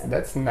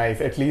 That's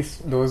nice. At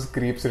least those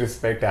creeps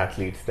respect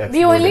athletes. That's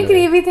the only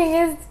creepy thing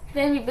is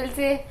when people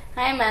say,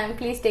 "Hi ma'am,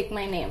 please take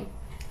my name."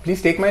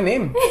 Please take my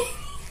name.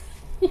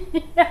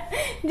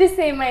 Just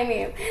say my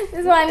name.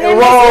 This one guy.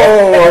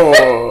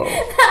 Whoa!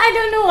 I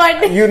don't know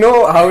what. You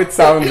know how it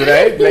sounds,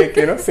 right? Like,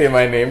 say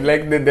my name.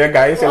 Like, there are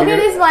guys telling Okay,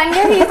 this one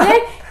guy, he's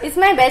like, it's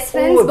my best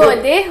friend's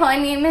birthday. Her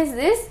name is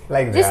this.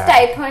 Like just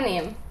that. type her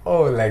name.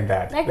 Oh, like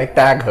that. Like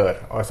tag her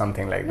or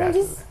something like that.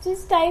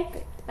 Just type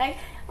it. Like,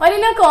 or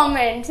in a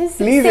comment, just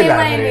please say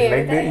elaborate. my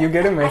name. Like you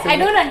get a message. I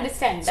don't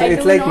understand. So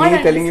it's like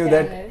me telling you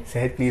that,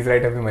 Sehej, please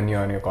write Abhimanyu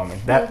on your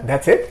comment.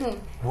 That's it?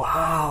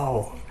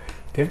 Wow.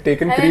 They've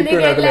taken creep to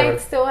another level. And then they get like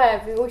so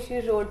happy. Oh, she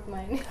wrote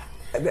mine.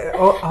 I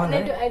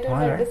don't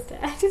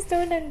understand. I just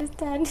don't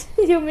understand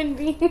human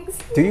beings.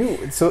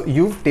 So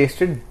you've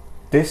tasted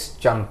this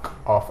chunk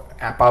of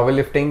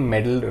powerlifting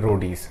medal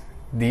roadies.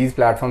 These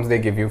platforms, they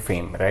give you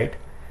fame, right?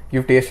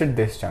 You've tasted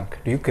this chunk.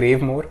 Do you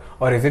crave more?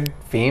 Or is it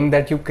fame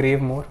that you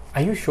crave more?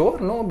 Are you sure?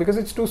 No, because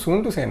it's too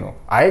soon to say no.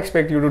 I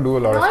expect you to do a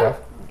lot of stuff.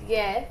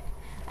 Yeah.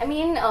 I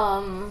mean,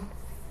 I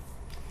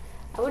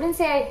wouldn't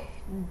say I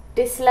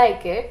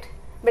dislike it,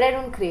 but I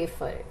don't crave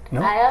for it.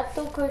 No? Are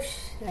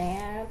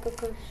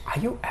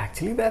you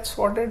actually that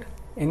sorted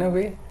in a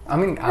way? I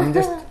mean, I'm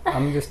just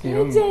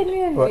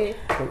genuinely.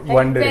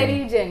 Wondering.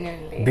 Very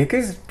genuinely.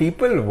 Because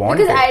people want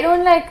Because it. I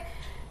don't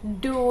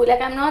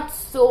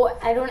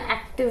I don't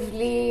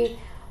actively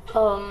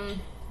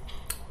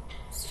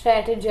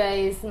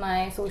strategize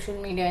my social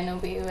media in a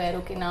way where,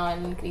 okay, now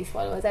I'll increase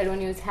followers. I don't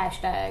use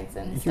hashtags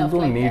and stuff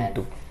like that.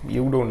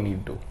 You don't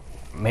need to.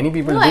 Many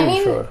people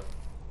do, sure.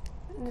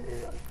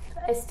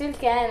 I still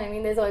can. I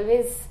mean, there's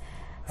always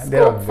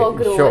scope for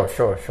growth.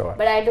 Sure.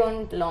 But I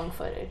don't long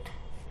for it.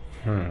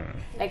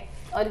 Like,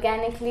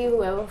 organically,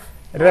 whoever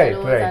Right.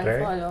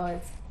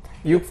 unfollows.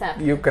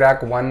 You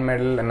crack one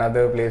medal,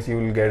 another place you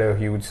will get a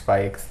huge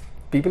spike.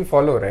 People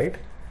follow, right?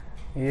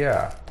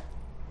 Yeah.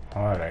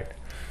 Alright.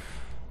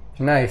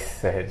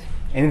 Nice, Sehej.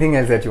 Anything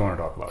else that you want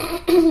to talk about?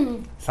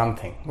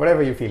 Something.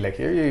 Whatever you feel like.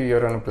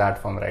 You're on a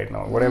platform right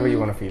now. Whatever you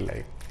want to feel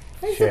like.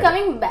 So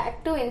coming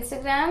back to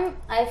Instagram,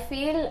 I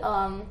feel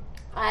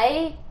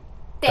I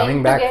tend coming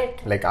to back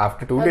get... like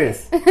after 2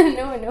 days?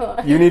 No.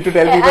 You need to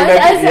tell people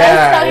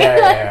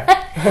that...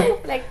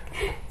 Like,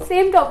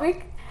 same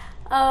topic.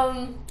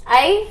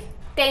 I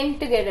tend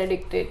to get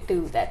addicted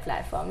to that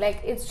platform.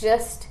 Like, it's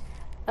just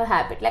a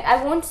habit. Like,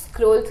 I won't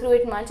scroll through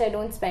it much. I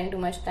don't spend too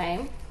much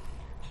time.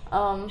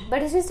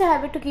 But it's just a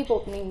habit to keep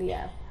opening the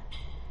app.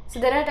 So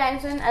there are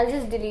times when I'll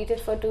just delete it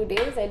for 2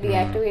 days. I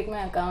deactivate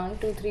my account.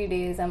 2-3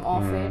 days I'm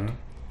off it.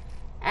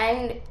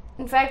 And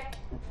in fact,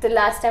 the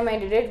last time I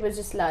did it was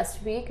just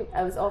last week.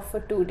 I was off for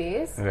 2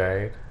 days.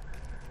 Right.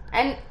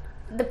 And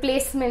the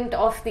placement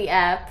of the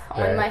app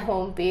on my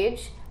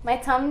homepage, my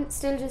thumb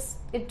still just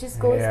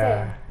goes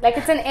there. Like,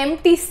 it's an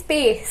empty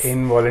space.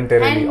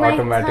 Involuntarily, and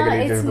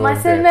automatically just goes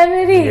muscle there.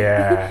 memory.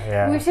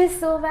 Yeah. Which is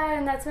so bad.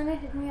 And that's when it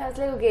hit me. I was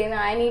like, okay,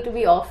 now I need to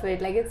be off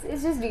it. Like,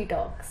 it's just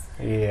detox.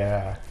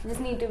 Yeah. Just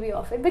need to be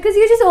off it. Because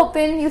you just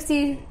open, you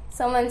see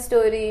someone's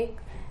story.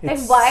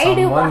 It's like,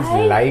 someone's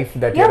life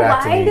that you're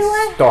actually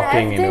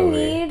stalking in a way. Why do I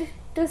have the need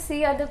to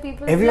see other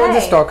people's Everyone's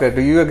life? a stalker.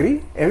 Do you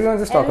agree?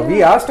 Everyone's a stalker.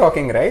 We are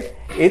stalking, right?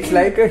 It's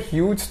like a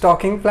huge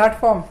stalking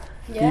platform.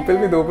 People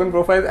with open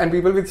profiles and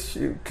people with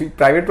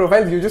private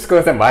profiles, you just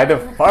curse them. Why the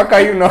fuck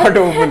are you not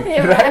open?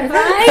 Right?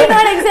 Why are you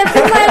not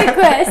accepting my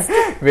request?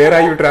 Where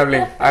are you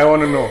traveling? I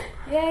want to know.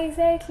 Yeah,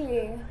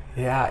 exactly.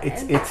 Yeah,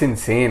 it's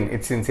insane.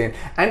 It's insane.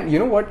 And you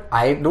know what?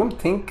 I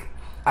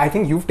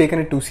think you've taken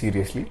it too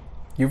seriously.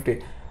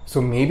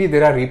 So maybe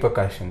there are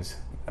repercussions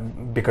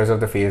because of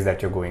the phase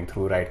that you're going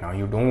through right now.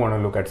 You don't want to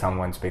look at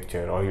someone's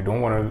picture, or you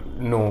don't want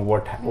to know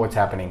what's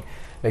happening.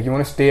 Like, you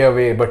want to stay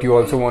away, but you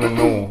also want to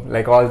know,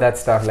 like, all that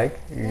stuff, like,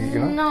 you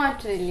know?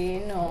 Not really,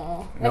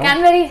 no. Like,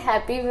 I'm very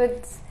happy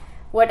with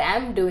what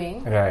I'm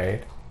doing.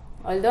 Right.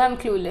 Although I'm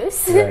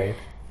clueless. Right.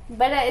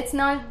 But it's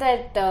not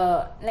that,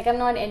 like, I'm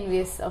not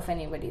envious of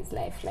anybody's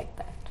life like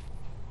that.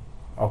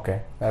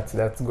 Okay, that's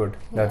good.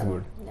 That's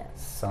good. Yeah.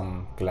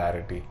 Some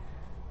clarity.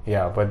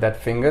 Yeah, but that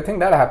finger thing,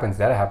 that happens.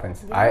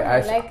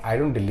 Yeah, I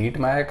don't delete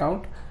my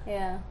account.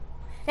 Yeah.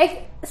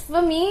 Like,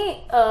 for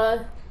me,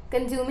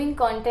 consuming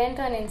content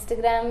on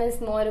Instagram is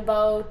more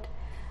about,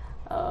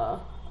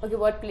 okay,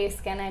 what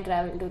place can I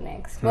travel to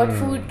next? What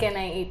food can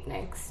I eat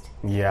next?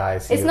 Yeah, I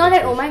see. It's not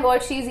that, oh my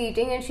god, she's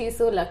eating and she's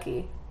so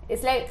lucky.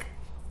 It's like,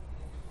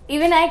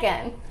 even I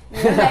can.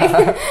 You know,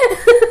 like,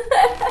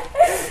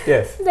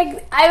 yes.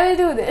 Like, I will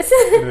do this.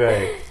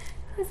 Right.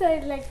 So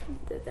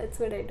that's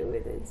what I do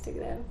with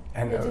Instagram.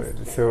 And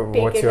so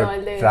what's your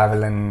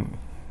travel and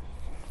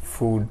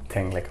food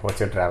thing? Like, what's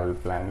your travel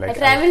plan? Like, I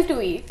travel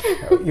to eat.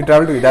 You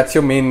travel to eat. That's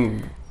your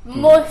main.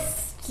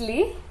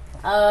 Mostly.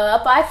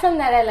 Apart from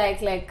that, I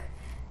like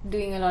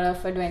doing a lot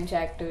of adventure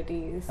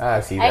activities. I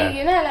see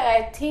that.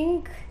 I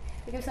think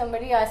if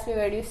somebody asks me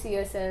where do you see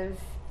yourself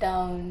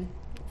down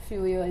a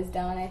few years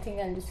down, I think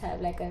I'll just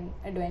have like an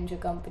adventure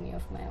company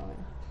of my own.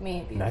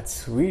 Maybe. That's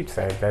sweet,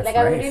 side. That's like,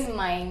 nice. I wouldn't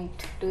mind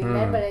doing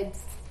that, but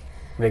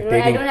Like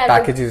taking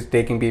packages,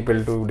 taking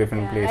people to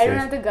different places. I don't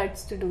have the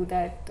guts to do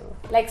that though.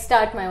 Like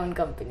start my own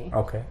company.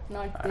 Okay.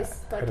 Not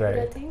this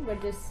particular thing,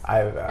 but just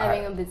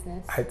having a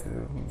business.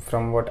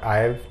 From what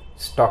I've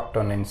stalked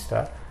on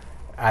Insta,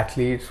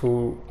 athletes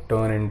who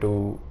turn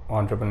into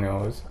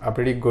entrepreneurs are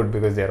pretty good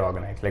because they're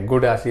organized. Like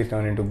good athletes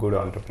turn into good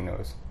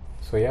entrepreneurs.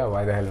 So yeah,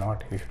 why the hell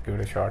not? You should give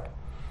it a shot.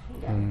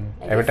 Yeah.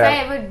 Like if I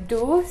ever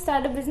do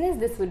start a business,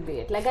 this would be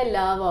it. Like I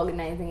love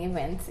organizing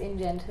events in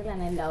general,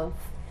 and I love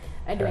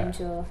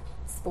adventure,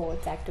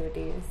 sports,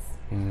 activities.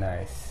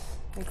 Nice.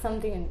 Like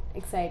something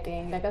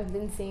exciting. Like I've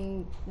been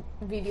seeing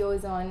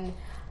videos on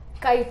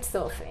kite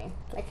surfing.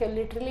 Like you're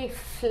literally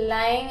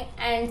flying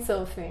and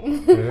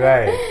surfing.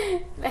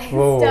 Right. Like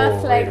Whoa,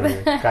 stuff like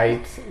that.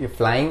 Kites, you're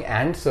flying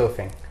and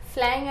surfing.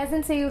 Flying as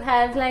in, so you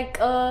have like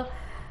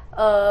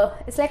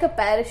it's like a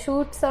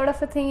parachute sort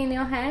of a thing in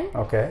your hand.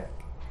 Okay.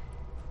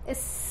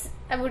 It's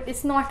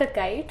not a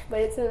kite, but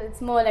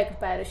it's more like a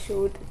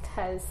parachute. It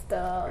has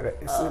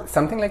the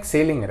something like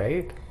sailing,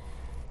 right?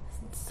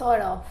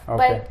 Sort of.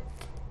 Okay.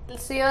 But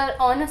so you're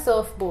on a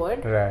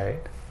surfboard, right?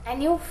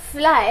 And you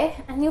fly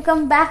and you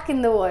come back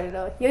in the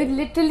water. You're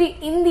literally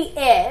in the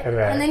air,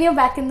 right. And then you're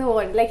back in the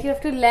water. Like you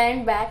have to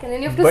land back and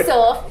then you have to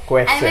surf.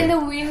 Question. And when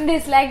the wind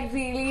is like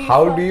really.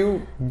 How do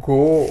you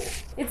go?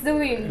 It's the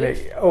wind.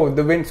 Like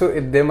the wind. So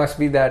there must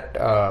be that.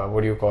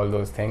 What do you call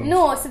those things?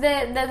 No, so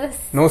there's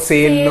no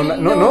sail.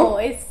 No.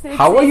 It's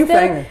How are you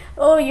flying?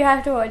 Oh, you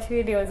have to watch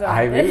videos on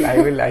I this.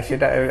 will. I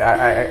should.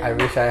 I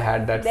wish I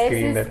had that there's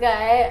screen. There's this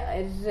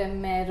guy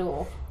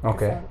Romero.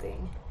 Okay. Or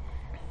something.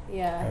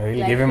 Yeah. I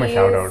will give him a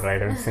shout out,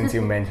 right? Since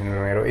you mentioned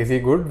Romero, is he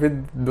good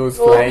with those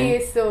flying? flying? He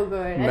is so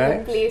good. Nice.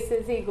 And the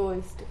places he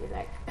goes to,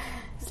 like,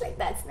 it's like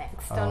that's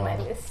next on my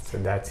list. So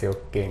that's your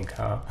kink,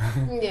 huh?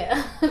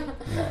 Yeah.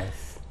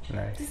 Nice.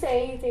 Just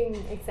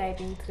anything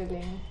exciting,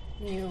 thrilling,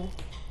 new.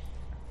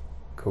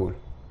 Cool.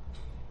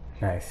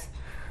 Nice.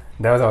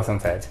 That was awesome,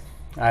 Sehej.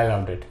 I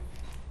loved it.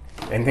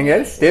 Anything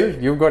else? Still,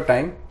 you've got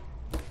time.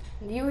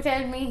 You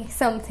tell me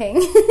something.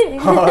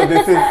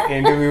 This is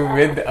interview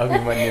with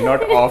Abhimanyu,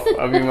 not off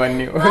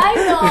Abhimanyu. Why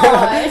not?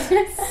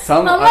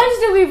 How much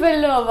do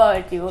people know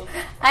about you?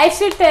 I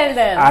should tell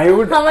them.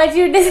 How much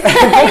you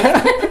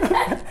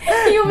dislike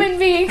human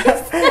beings.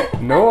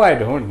 No, I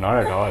don't. Not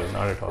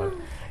at all.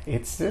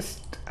 It's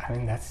just,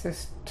 that's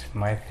just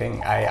my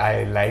thing.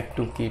 I like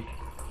to keep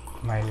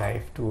my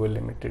life to a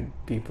limited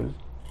people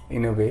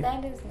in a way.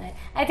 That is nice.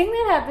 I think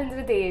that happens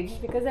with age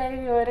because I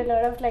hear a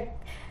lot of like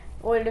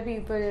older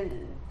people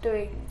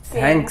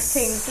saying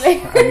things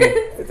like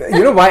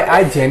you know why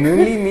I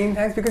genuinely mean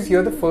thanks? Because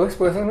you're the first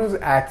person who's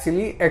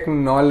actually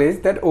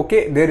acknowledged that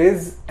okay, there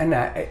is an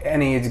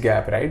age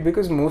gap, right?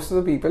 Because most of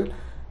the people,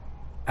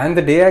 and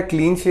the day I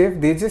clean shave,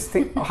 they just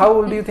think, how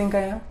old do you think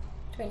I am?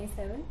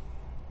 27.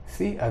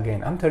 See,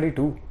 again, I'm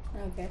 32.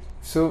 Okay.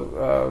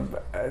 So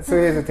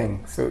here's the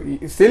thing. So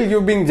still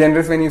you being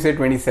generous when you say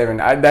 27.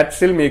 That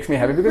still makes me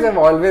happy because I've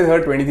always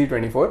heard 23,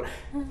 24.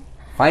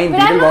 Fine.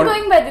 But I'm not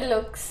going by the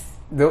looks.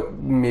 Though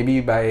maybe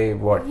by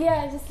what?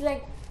 Yeah, just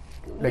like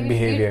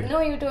behavior.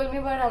 You told me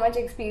about how much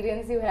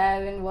experience you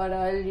have and what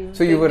all you.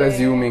 So you were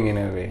assuming in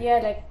a way. Yeah,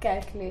 like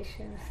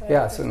calculations.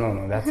 Yeah. So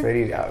no, that's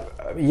very.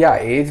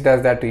 Age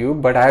does that to you.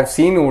 But I have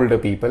seen older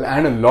people,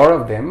 and a lot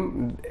of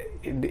them,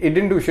 it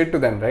didn't do shit to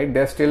them, right?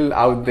 They're still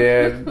out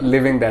there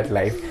living that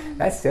life.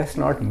 That's just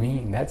not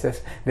me. That's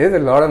just there's a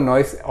lot of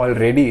noise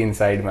already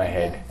inside my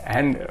head,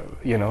 and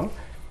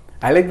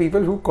I like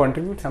people who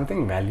contribute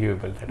something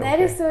valuable. That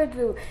is so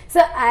true.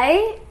 So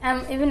I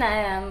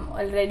am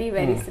already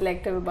very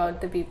selective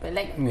about the people.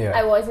 Like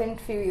I wasn't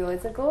a few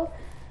years ago,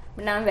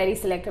 but now I'm very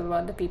selective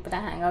about the people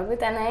I hang out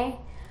with, and I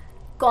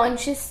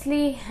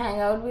consciously hang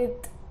out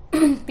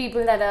with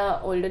people that are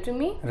older to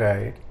me.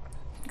 Right.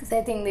 Because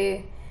I think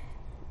they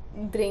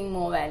bring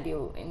more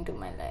value into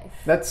my life.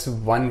 That's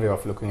one way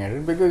of looking at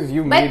it because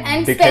you meet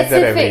dickheads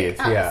at every age.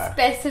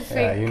 Specific.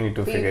 Yeah, you need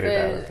to figure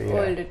it out. Yeah.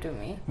 Older to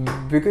me.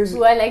 Because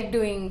who are like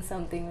doing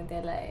something with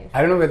their life.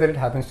 I don't know whether it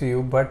happens to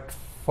you, but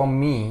for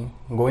me,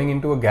 going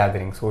into a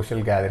gathering,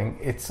 social gathering,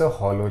 it's a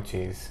hollow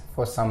chase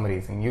for some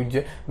reason.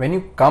 When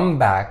you come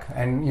back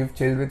and you've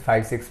chilled with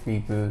 5-6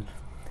 people,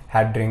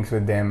 had drinks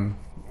with them,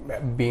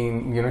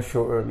 been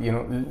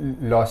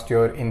lost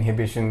your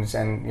inhibitions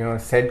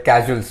and said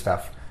casual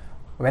stuff.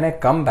 When I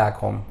come back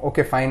home,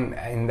 okay, fine,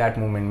 in that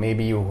moment,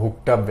 maybe you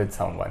hooked up with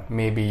someone,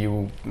 maybe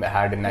you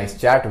had a nice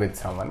chat with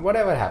someone,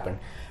 whatever happened.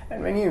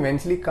 And when you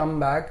eventually come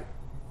back,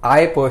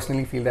 I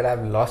personally feel that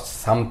I've lost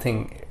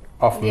something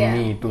of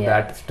me to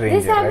that stranger.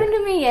 This happened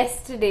to me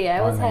yesterday. I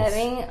was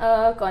having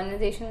a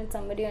conversation with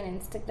somebody on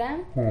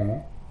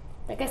Instagram.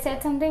 Like I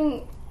said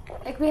something,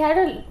 like we had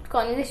a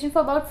conversation for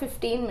about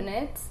 15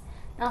 minutes.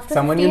 After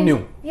someone you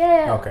knew?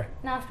 Yeah. Okay.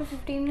 And after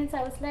 15 minutes,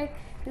 I was like,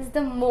 this is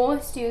the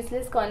most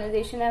useless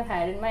conversation I've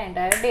had in my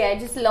entire day. I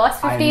just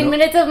lost 15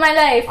 minutes of my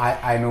life.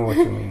 I know what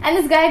you mean. And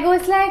this guy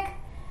goes like,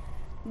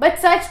 but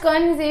such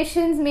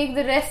conversations make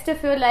the rest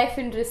of your life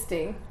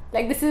interesting.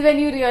 Like, this is when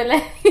you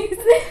realize.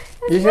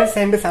 You just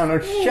send a sound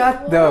note.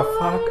 Shut the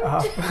fuck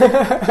up.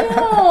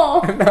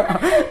 No.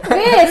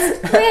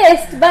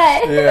 Waste.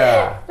 Bye.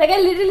 Yeah. Like, I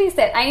literally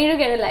said, I need to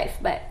get a life.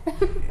 Bye.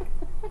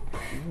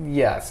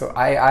 Yeah. So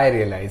I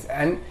realize,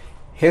 and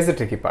here's the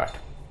tricky part.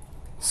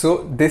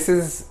 So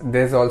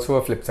there's also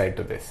a flip side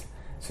to this.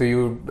 So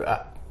you,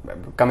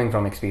 coming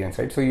from experience,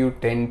 right? So you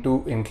tend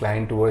to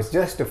incline towards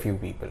just a few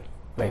people,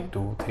 like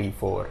 2, 3,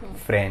 4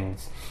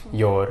 friends,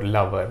 your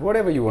lover,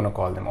 whatever you want to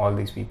call them, all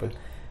these people.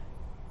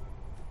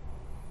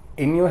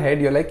 In your head,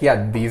 you're like,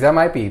 yeah, these are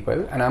my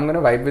people and I'm going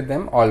to vibe with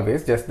them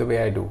always just the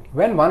way I do.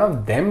 When one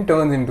of them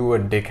turns into a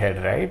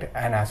dickhead, right?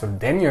 And as of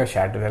then you're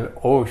shattered,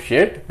 oh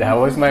shit, that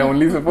was my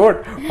only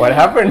support. What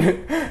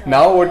happened?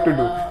 Now what to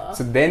do?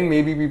 So then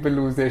maybe people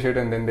lose their shit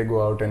and then they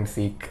go out and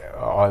seek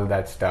all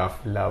that stuff,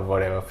 love,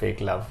 whatever,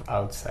 fake love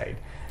outside.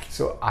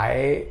 So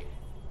I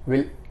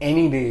will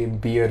any day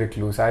be a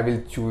recluse. I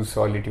will choose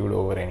solitude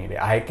over any day.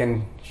 I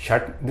can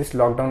this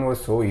lockdown was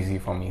so easy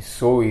for me.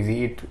 So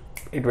easy.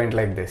 It went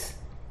like this.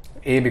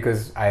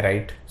 Because I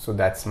write, so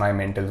that's my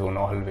mental zone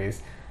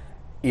always.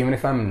 Even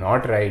if I'm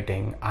not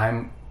writing,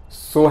 I'm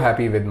so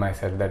happy with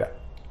myself that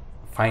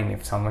fine,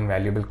 if someone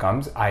valuable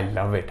comes, I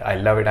love it.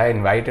 I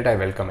invite it, I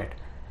welcome it.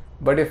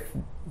 But if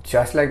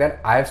just like that,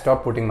 I've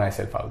stopped putting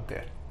myself out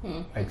there.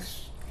 Like,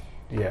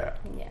 yeah,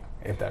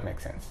 if that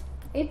makes sense.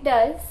 It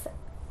does.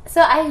 So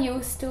I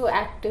used to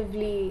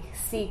actively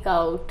seek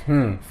out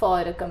for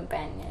a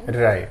companion.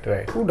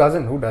 Right. Who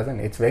doesn't?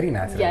 It's very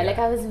natural. Yeah, like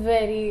I was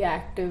very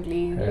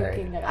actively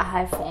looking like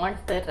I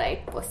want the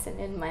right person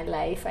in my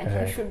life, and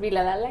he should be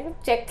like a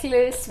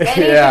checklist, very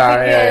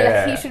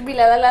typical. He should be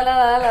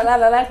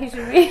he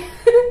should be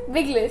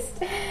big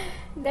list.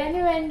 Then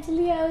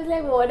eventually I was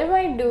like, what am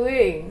I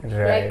doing?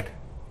 Right. Like,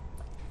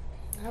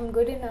 I'm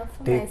good enough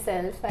for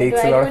myself.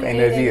 Takes a lot of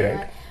energy,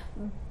 right?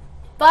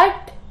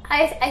 But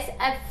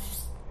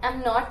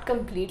I'm not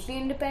completely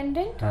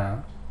independent.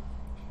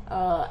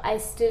 I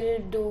still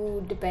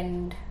do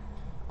depend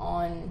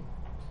on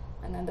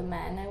another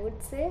man, I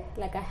would say.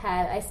 Like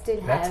I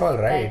still have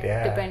that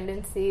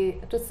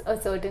dependency to a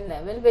certain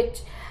level,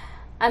 which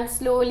I'm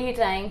slowly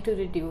trying to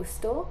reduce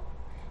though.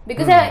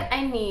 Because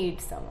I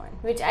need someone,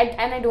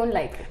 I don't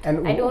like it.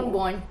 And I don't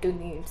want to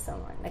need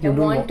someone. Like I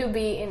want to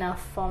be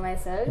enough for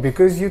myself.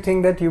 Because you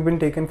think that you've been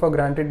taken for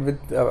granted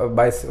with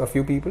by a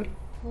few people?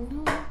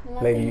 No,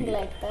 nothing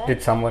like that.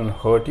 Did someone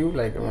hurt you?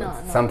 Like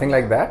something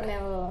like that?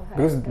 Never.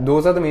 Because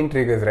those are the main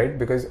triggers, right?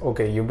 Because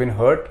you've been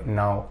hurt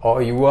now,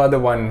 or you are the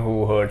one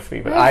who hurts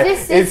people.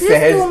 Is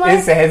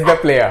Sehej the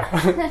player?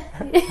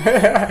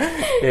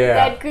 Yeah.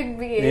 That could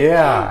be it.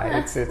 Yeah,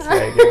 it's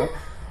like,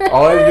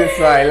 all this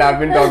while I've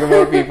been talking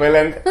about people,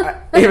 and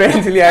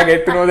eventually I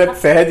get to know that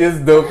Sehej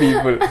is the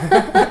people.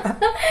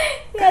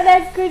 Yeah,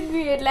 that could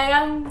be it. Like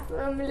I'm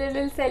a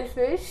little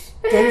selfish.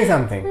 Tell me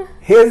something.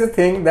 Here's the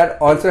thing that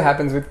also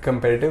happens with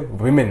competitive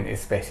women,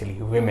 especially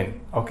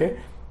women. Okay,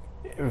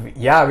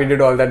 yeah, we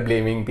did all that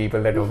blaming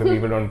people that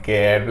people don't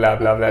care, blah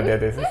blah blah.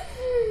 This,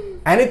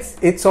 and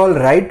it's all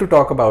right to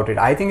talk about it.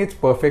 I think it's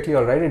perfectly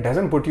all right. It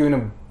doesn't put you in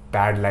a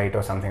bad light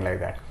or something like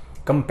that.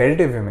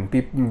 Competitive women,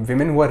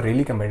 women who are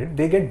really competitive,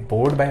 they get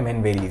bored by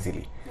men very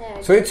easily.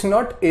 Yeah, so it's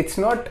not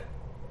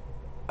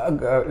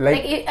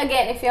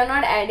again, if you're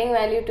not adding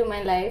value to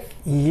my life,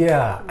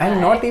 and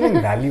not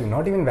even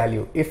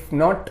value. If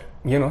not,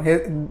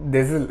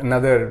 there's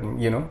another,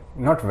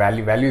 not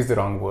value is the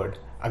wrong word.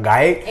 A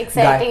guy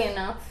exciting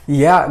enough.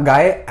 Yeah,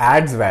 guy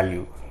adds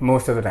value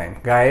most of the time.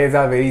 Guys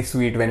are very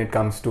sweet when it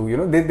comes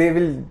to, they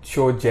will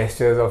show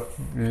gestures of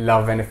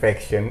love and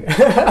affection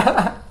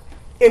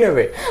in a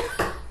way.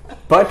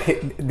 But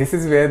this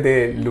is where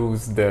they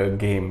lose the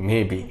game,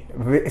 maybe,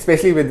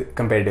 especially with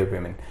competitive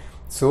women.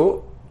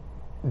 So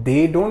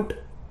they don't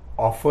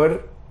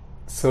offer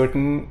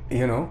certain,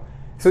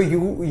 so you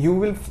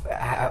will,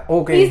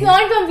 okay. He's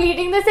not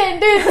completing the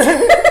sentence.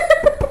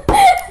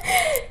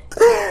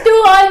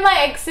 To all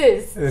my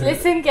exes,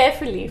 listen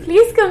carefully.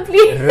 Please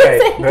complete the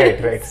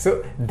sentence. Right.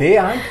 So they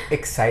aren't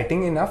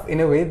exciting enough in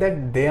a way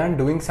that they aren't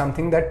doing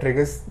something that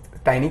triggers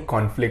tiny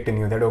conflict in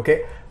you. That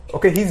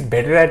okay, he's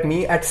better at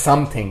me at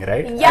something,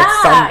 right? Yeah,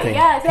 at something.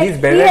 Yeah. Like he's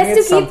better at me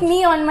has to keep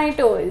me on my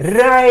toes.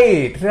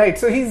 Right.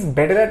 So he's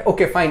better at.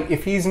 Okay, fine.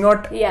 If he's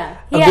not he a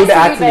has good to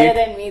athlete, be better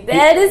than me.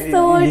 That is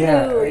so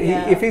true.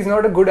 If he's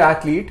not a good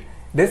athlete,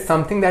 there's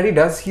something that he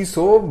does. He's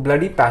so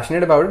bloody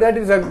passionate about it that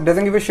he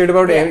doesn't give a shit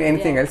about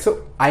anything else.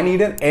 So I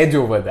need an edge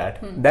over that.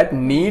 That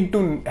need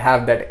to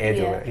have that edge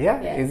over. Yeah.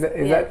 Is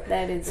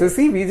that is so?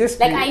 See, we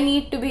just I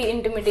need to be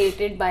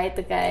intimidated by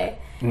the guy.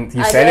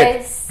 You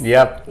said it.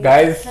 Yep,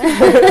 guys.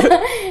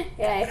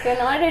 Yeah, if you're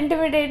not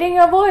intimidating,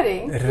 you're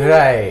boring.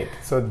 Right.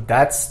 So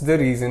that's the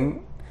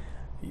reason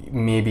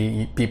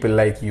maybe people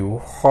like you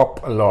hop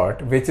a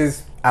lot, which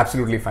is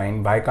absolutely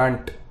fine. Why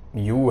can't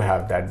you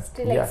have that?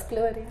 Still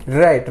exploring.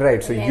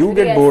 Right. So you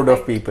get bored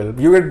of people.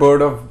 You get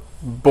bored of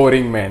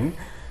boring men,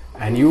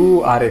 and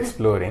you are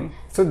exploring.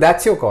 So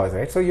that's your cause,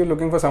 right? So you're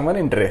looking for someone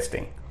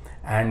interesting,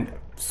 and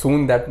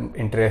soon that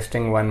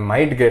interesting one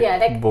might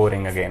get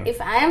boring again. If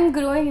I am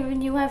growing,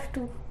 even you have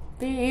to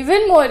be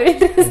even more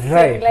interesting.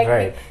 Right, like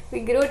right. we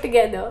grow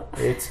together.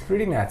 It's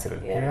pretty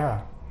natural.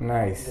 Yeah.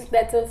 Nice.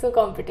 That's also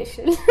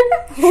competition.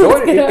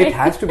 Sure, it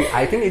has to be.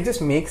 I think it just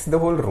makes the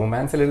whole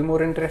romance a little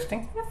more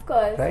interesting. Of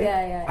course. Right?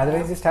 Yeah.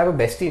 Otherwise, just have a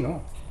bestie,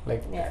 no?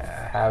 Like,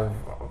 have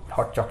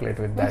hot chocolate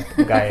with that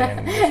guy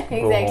and just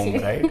go home,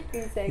 right?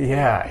 Exactly.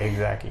 Yeah,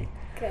 exactly.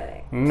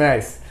 Correct.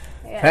 Nice.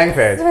 Yeah. Thanks,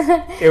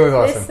 Sehej. It was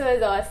awesome. This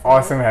was awesome.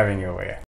 Awesome having you over here.